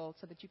other people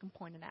so that you can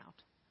point it out.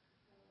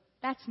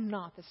 That's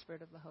not the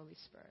Spirit of the Holy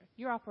Spirit.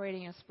 You're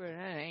operating in a spirit,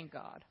 and it ain't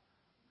God.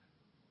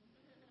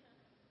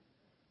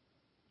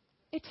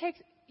 It takes,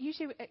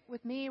 usually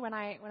with me, when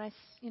I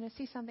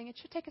see something, it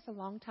should take us a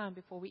long time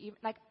before we even,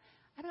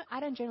 I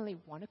don't generally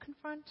want to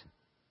confront.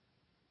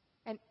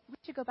 And we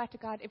should go back to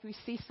God if we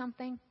see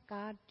something.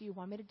 God, do you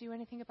want me to do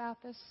anything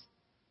about this?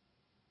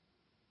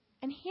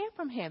 And hear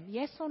from him,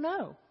 yes or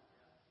no.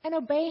 And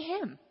obey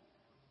him.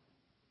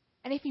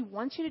 And if he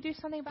wants you to do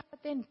something about it,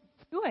 then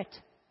do it.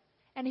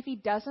 And if he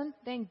doesn't,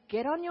 then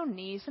get on your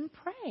knees and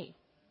pray.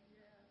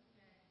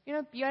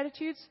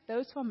 Beatitudes,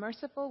 those who are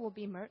merciful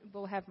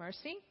will have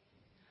mercy.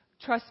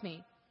 Trust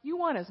me, you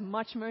want as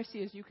much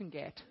mercy as you can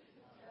get.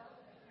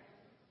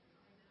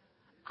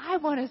 I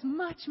want as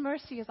much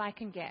mercy as I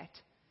can get.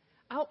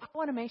 I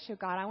want to make sure,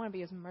 God, I want to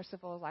be as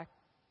merciful as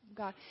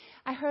God.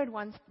 I heard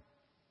once,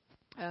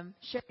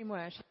 Sherry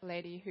Moore, she's a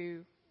lady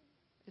who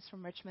is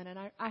from Richmond, and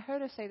I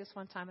heard her say this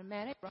one time, and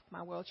man, it rocked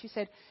my world. She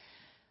said,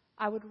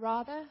 I would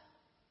rather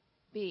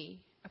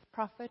be a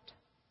prophet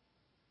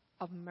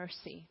of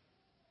mercy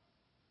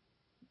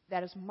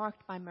that is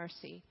marked by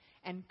mercy,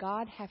 and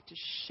God have to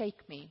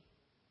shake me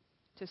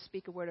to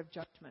speak a word of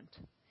judgment,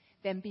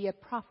 than be a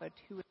prophet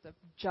who is of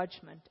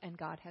judgment and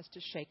God has to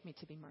shake me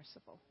to be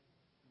merciful.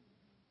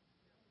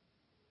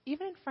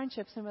 Even in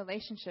friendships and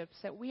relationships,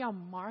 that we are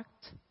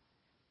marked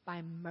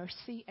by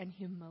mercy and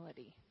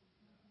humility.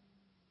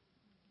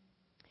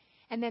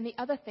 And then the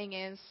other thing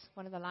is,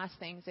 one of the last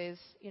things is,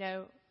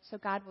 so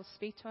God will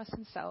speak to us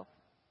himself.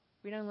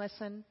 We don't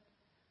listen,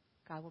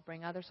 God will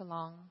bring others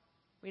along.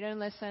 We don't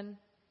listen,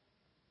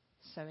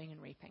 sowing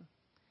and reaping.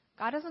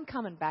 God doesn't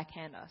come and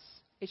backhand us.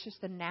 It's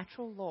just the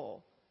natural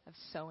law of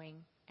sowing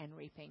and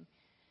reaping.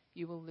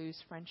 You will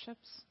lose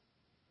friendships.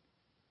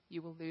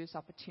 You will lose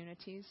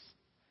opportunities.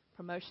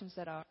 Promotions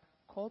that are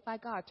called by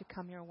God to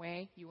come your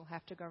way, you will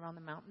have to go around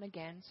the mountain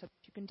again so that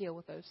you can deal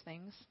with those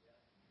things.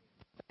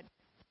 But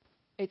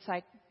it's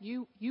like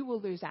you will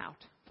lose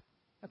out.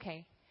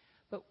 Okay?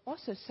 But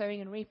also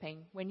sowing and reaping,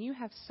 when you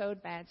have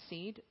sowed bad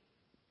seed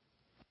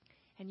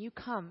and you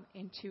come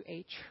into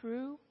a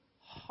true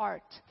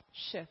heart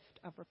shift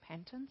of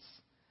repentance,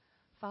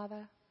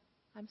 Father,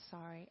 I'm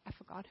sorry. I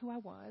forgot who I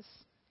was,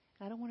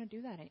 and I don't want to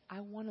do that.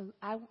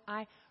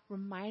 I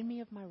remind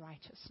me of my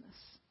righteousness.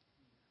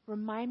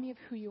 Remind me of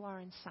who you are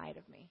inside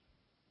of me.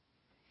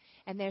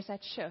 And there's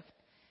that shift.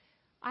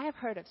 I have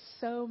heard of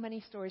so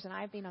many stories, and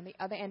I've been on the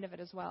other end of it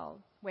as well,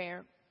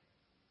 where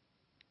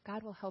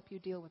God will help you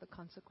deal with the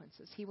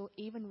consequences. He will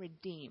even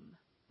redeem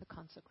the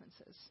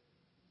consequences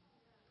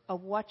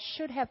of what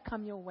should have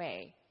come your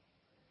way.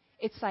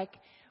 It's like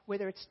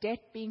whether it's debt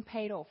being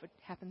paid off, it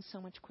happens so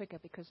much quicker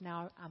because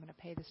now I'm going to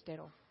pay this debt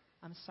off.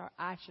 I'm sorry,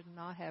 I should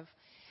not have.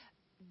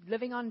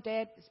 Living on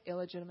debt is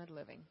illegitimate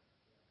living.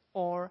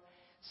 Or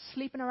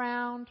sleeping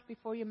around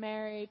before you're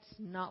married is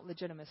not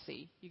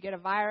legitimacy. You get a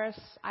virus.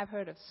 I've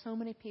heard of so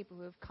many people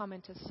who have come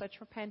into such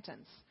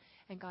repentance,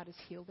 and God has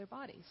healed their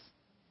bodies.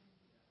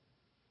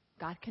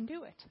 God can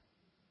do it.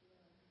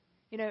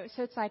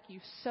 So it's like you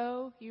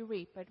sow, you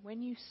reap. But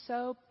when you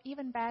sow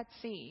even bad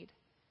seed,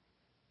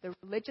 the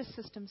religious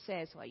system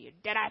says, well, you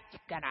did it,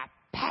 you're going to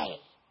pay.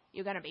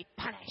 You're going to be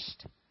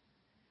punished.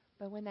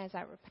 But when there's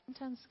that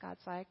repentance,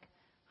 God's like,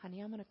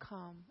 honey, I'm going to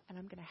come and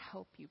I'm going to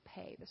help you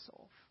pay this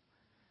off.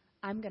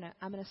 I'm going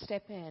to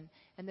step in,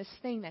 and this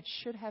thing that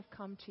should have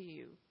come to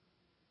you,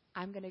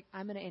 I'm going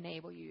to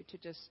enable you to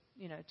just,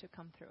 to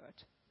come through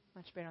it.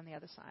 Much better on the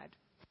other side.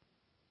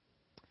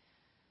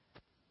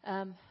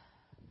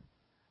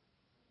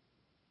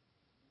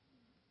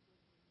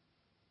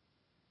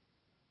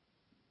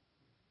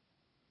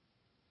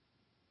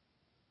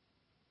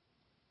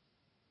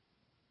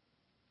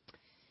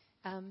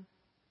 One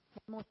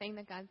more thing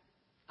that God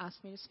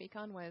asked me to speak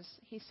on was,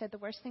 he said the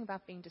worst thing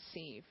about being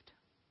deceived,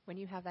 when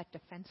you have that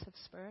defensive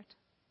spirit,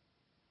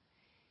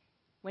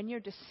 when you're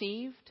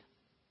deceived,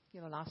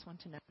 you're the last one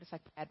to know. It's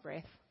like bad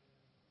breath.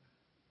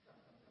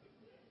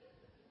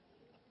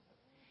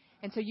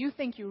 And so you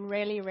think you're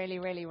really, really,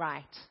 really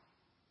right,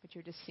 but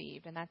you're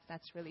deceived, and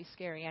that's really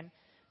scary. And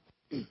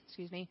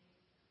excuse me.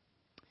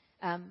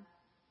 And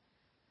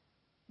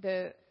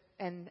a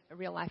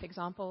real life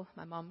example,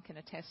 my mom can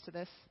attest to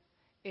this,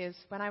 is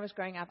when I was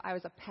growing up, I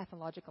was a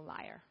pathological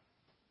liar.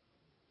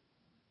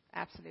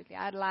 Absolutely.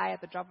 I'd lie at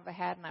the drop of a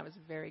hat, and I was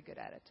very good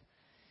at it.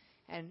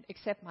 And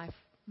except my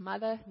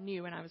mother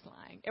knew when I was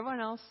lying. Everyone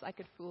else I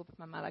could fool, but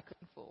my mother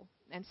couldn't fool.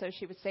 And so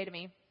she would say to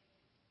me,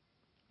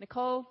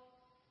 Nicole,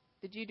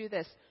 did you do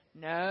this?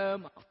 No,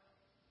 Mom.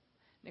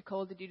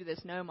 Nicole, did you do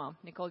this? No, Mom.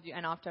 Nicole, did you?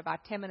 And after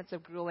about 10 minutes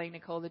of grueling,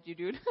 Nicole, did you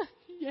do it?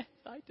 Yes,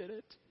 I did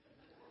it.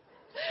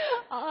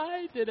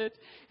 I did it.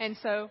 And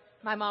so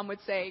my mom would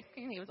say,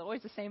 it was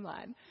always the same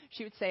line.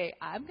 She would say,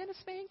 I'm going to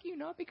spank you,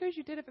 not because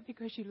you did it, but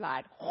because you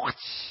lied.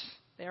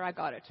 There, I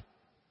got it.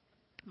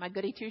 My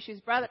goody two-shoes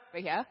brother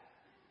over here.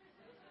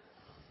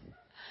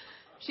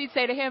 She'd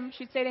say to him,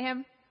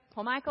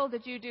 Paul Michael,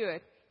 did you do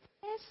it?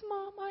 Yes,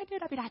 Mom, I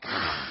did. I'd be like,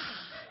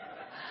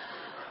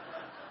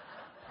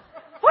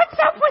 what's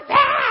up with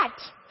that?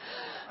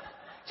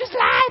 Just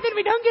lie, then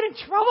we don't get in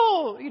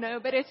trouble,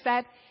 But it's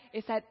that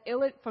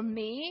for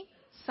me,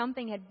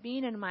 something had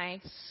been in my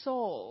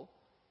soul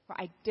where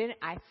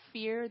I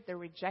feared the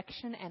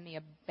rejection and the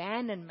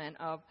abandonment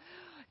of,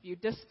 if you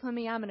discipline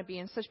me, I'm going to be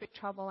in such big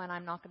trouble and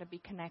I'm not going to be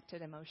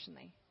connected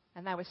emotionally.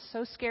 And that was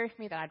so scary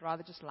for me that I'd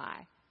rather just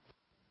lie.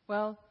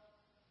 Well,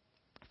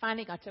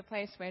 finally got to a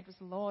place where it was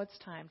the Lord's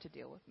time to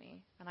deal with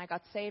me. And I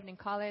got saved in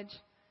college,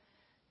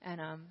 and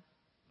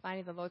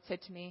finally the Lord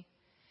said to me,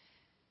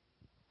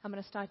 I'm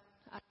going to start,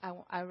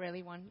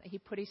 he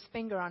put his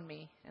finger on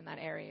me in that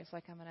area. It's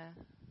like,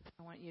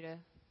 I want you to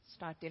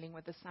start dealing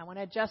with this. I want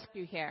to adjust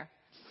you here.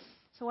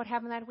 So what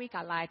happened that week?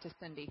 I lied to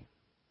Cindy.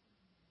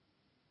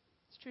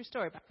 It's a true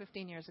story, about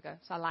 15 years ago.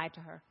 So I lied to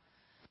her.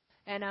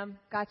 And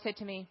God said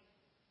to me,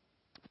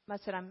 I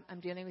said, I'm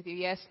dealing with you.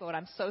 Yes, Lord,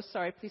 I'm so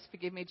sorry. Please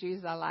forgive me,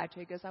 Jesus. I lied to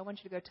you. He goes, I want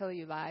you to go tell her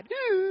you lied.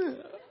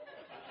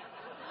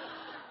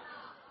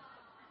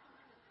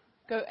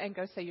 Go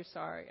say you're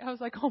sorry. I was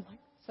like, oh my.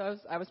 So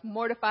I was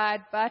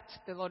mortified, but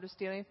the Lord was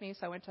dealing with me.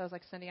 So I went to her. I was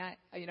like, Cindy, I'm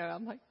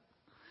like,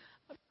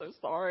 I'm so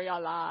sorry. I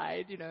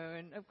lied,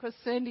 And of course,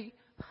 Cindy,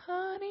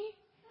 honey,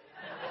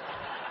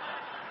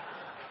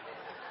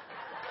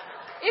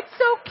 it's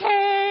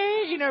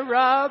okay.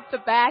 Rub the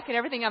back and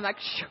everything. I'm like,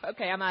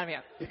 okay, I'm out of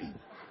here.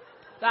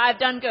 So I've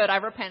done good.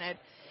 I've repented.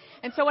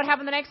 And so what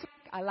happened the next week?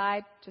 I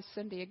lied to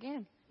Cindy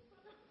again.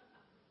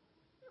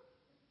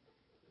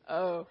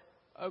 Oh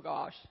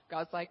gosh.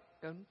 God's like,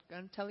 going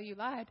to tell her you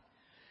lied.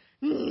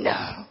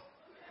 No.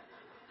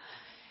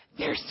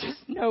 There's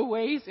just no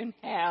ways in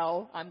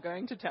hell I'm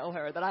going to tell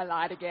her that I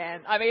lied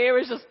again. I mean, it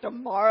was just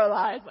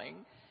demoralizing.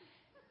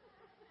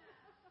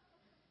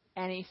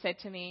 And he said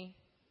to me,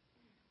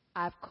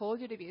 I've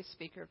called you to be a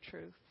speaker of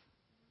truth.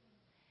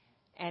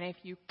 And if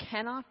you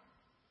cannot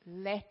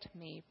let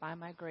me, by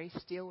my grace,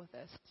 deal with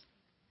this,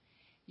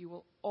 you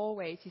will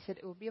always, he said,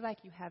 it will be like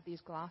you have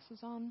these glasses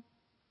on,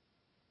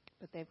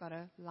 but they've got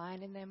a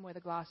line in them where the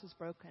glass is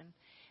broken.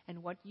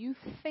 And what you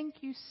think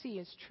you see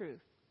as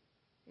truth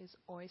is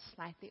always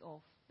slightly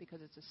off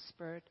because it's a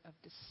spirit of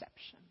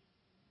deception.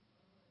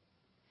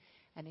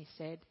 And he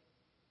said,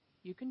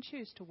 you can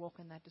choose to walk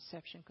in that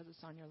deception because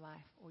it's on your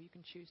life, or you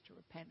can choose to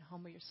repent,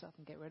 humble yourself,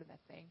 and get rid of that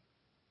thing.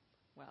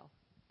 Well,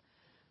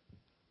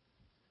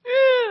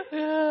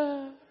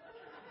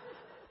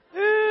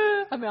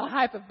 I'm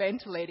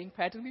hyperventilating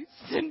practically.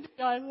 Cindy,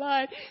 I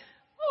lied.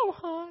 Oh,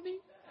 honey.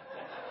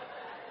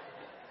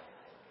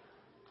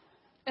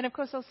 And of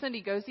course,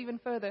 Cindy goes even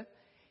further.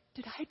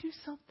 Did I do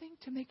something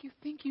to make you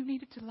think you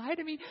needed to lie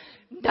to me?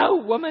 No,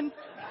 woman.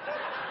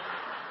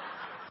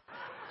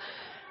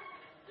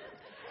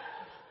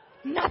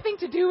 Nothing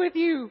to do with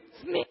you.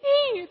 It's me.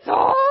 It's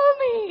all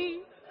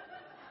me.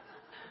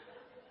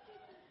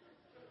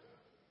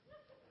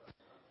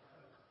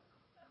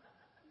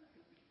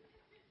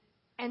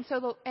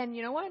 And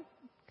you know what?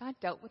 God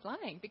dealt with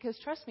lying, because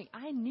trust me,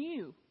 I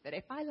knew that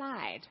if I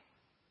lied,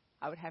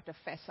 I would have to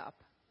fess up.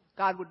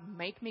 God would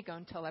make me go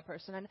and tell that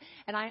person.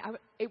 And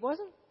it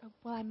wasn't,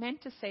 well, I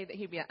meant to say that.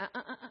 He'd be like,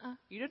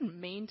 you didn't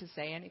mean to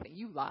say anything.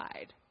 You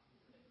lied.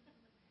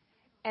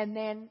 And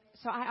then,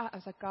 so I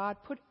was like, God,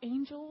 put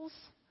angels.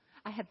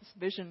 I had this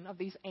vision of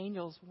these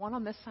angels, one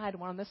on this side,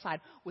 one on this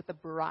side, with the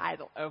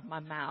bridle over my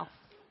mouth,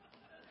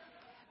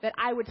 that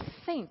I would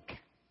think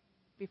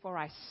before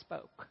I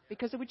spoke,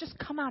 because it would just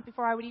come out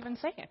before I would even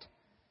say it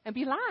and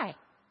be lie.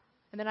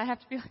 And then I have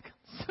to be like,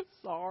 I'm so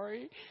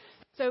sorry.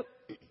 So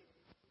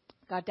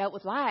God dealt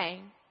with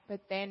lying,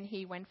 but then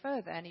he went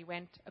further and he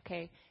went,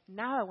 okay,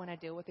 now I want to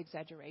deal with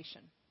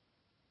exaggeration,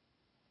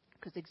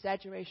 because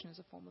exaggeration is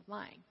a form of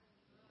lying.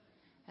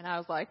 And I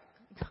was like,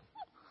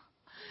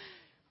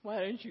 why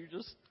don't you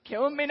just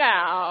kill me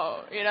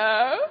now,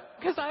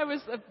 Because I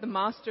was the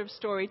master of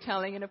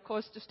storytelling, and of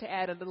course, just to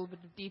add a little bit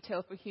of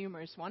detail for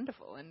humor is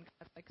wonderful. And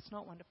I was like, it's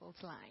not wonderful,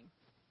 it's lying.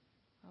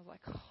 I was like,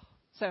 oh.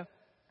 So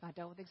God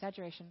dealt with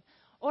exaggeration.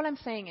 All I'm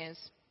saying is,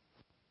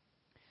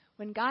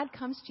 when God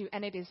comes to you,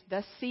 and it is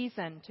the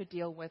season to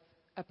deal with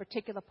a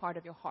particular part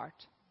of your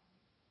heart,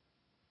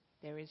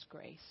 there is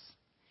grace.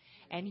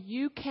 And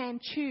you can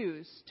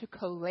choose to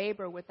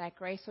co-labor with that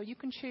grace, or you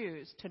can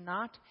choose to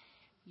not.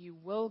 You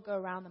will go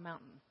around the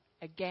mountain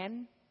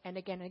again and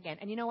again and again.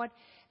 And you know what?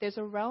 There's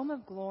a realm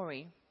of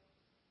glory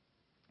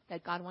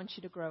that God wants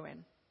you to grow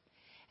in.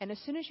 And as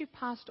soon as you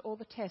passed all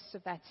the tests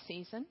of that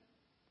season,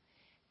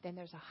 then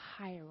there's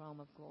a higher realm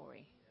of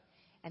glory.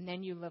 And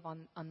then you live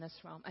on this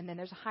realm. And then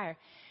there's a higher.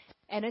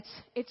 And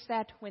it's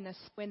that when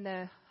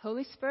the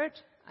Holy Spirit,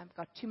 I've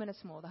got 2 minutes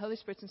more, the Holy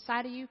Spirit's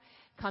inside of you,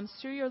 comes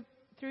through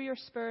your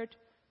spirit,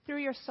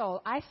 through your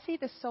soul. I see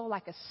the soul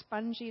like a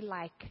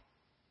spongy-like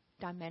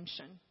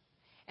dimension.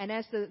 And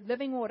as the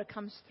living water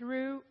comes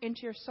through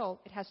into your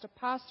soul, it has to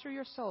pass through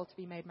your soul to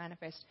be made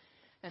manifest.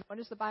 And what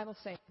does the Bible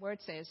say? Where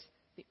it says,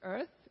 the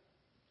earth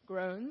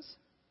groans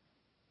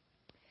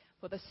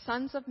for the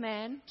sons of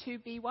man to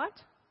be what?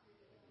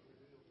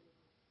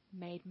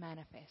 Made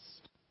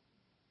manifest.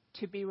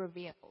 To be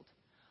revealed.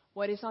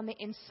 What is on the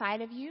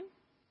inside of you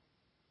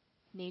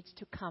needs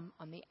to come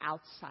on the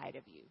outside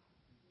of you.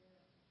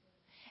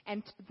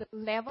 And to the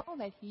level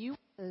that you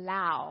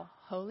allow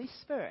Holy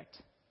Spirit,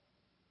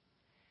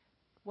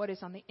 what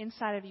is on the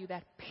inside of you,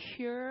 that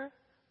pure,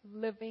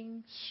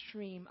 living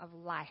stream of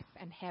life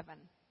and heaven,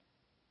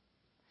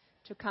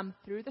 to come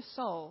through the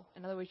soul.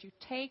 In other words, you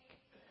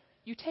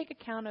take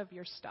account of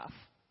your stuff,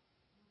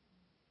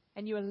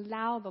 and you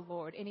allow the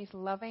Lord in his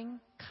loving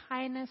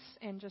kindness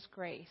and just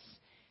grace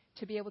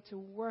to be able to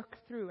work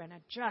through and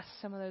adjust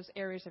some of those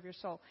areas of your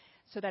soul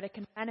so that it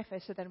can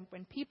manifest, so that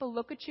when people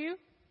look at you,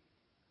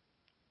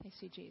 they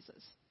see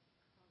Jesus.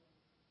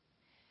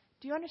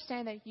 Do you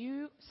understand that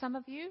some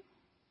of you,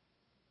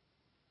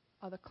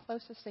 are the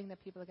closest thing that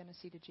people are going to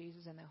see to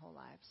Jesus in their whole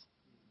lives?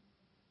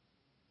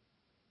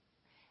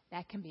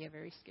 That can be a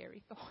very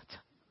scary thought.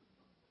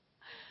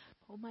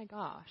 Oh my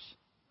gosh.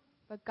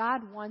 But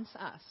God wants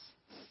us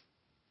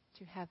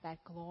to have that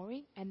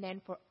glory. And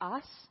then for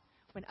us,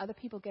 when other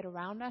people get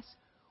around us,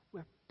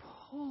 we're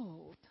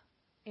pulled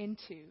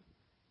into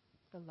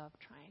the love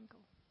triangle.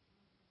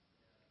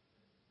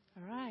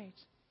 All right.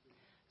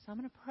 So I'm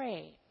going to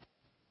pray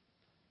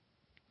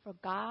for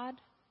God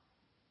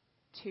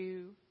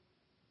to,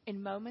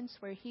 in moments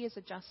where he is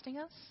adjusting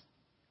us,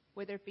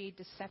 whether it be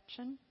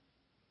deception,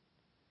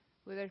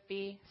 whether it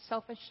be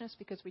selfishness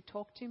because we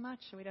talk too much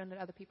and we don't let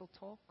other people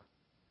talk,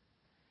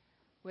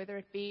 whether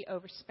it be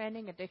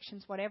overspending,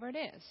 addictions, whatever it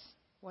is,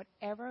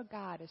 whatever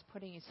God is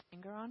putting his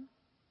finger on,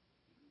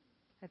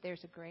 that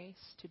there's a grace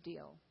to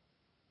deal.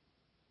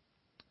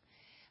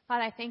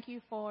 Father, I thank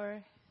you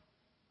for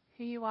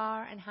who you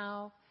are and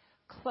how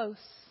close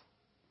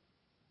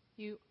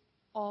you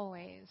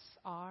always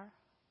are.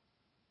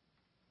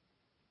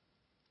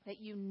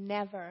 That you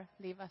never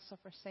leave us or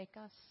forsake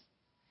us.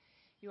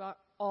 You are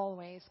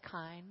always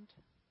kind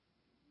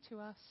to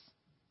us.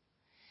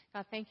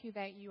 God, thank you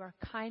that you are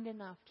kind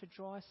enough to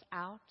draw us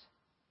out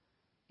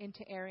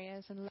into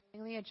areas and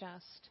lovingly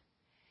adjust.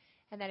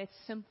 And that it's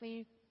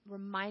simply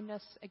remind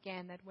us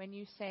again that when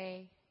you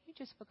say, you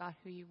just forgot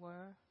who you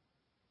were,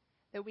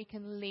 that we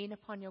can lean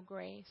upon your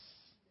grace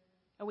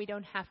and we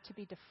don't have to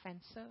be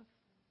defensive.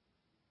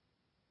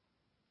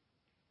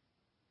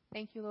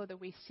 Thank you, Lord, that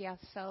we see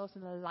ourselves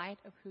in the light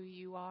of who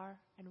you are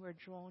and we're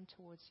drawn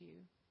towards you.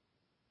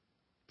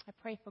 I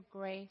pray for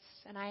grace,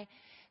 and I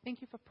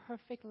thank you for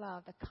perfect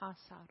love that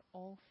casts out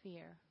all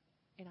fear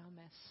in our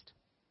midst.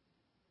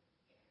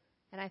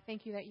 And I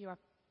thank you that you're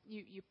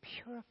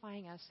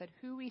purifying us, that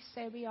who we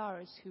say we are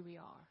is who we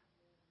are.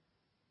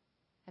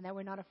 And that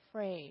we're not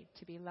afraid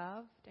to be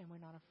loved, and we're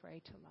not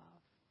afraid to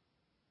love.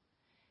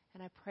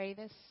 And I pray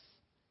this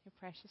in your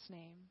precious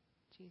name,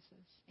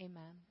 Jesus.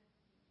 Amen.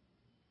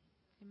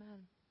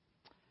 Amen.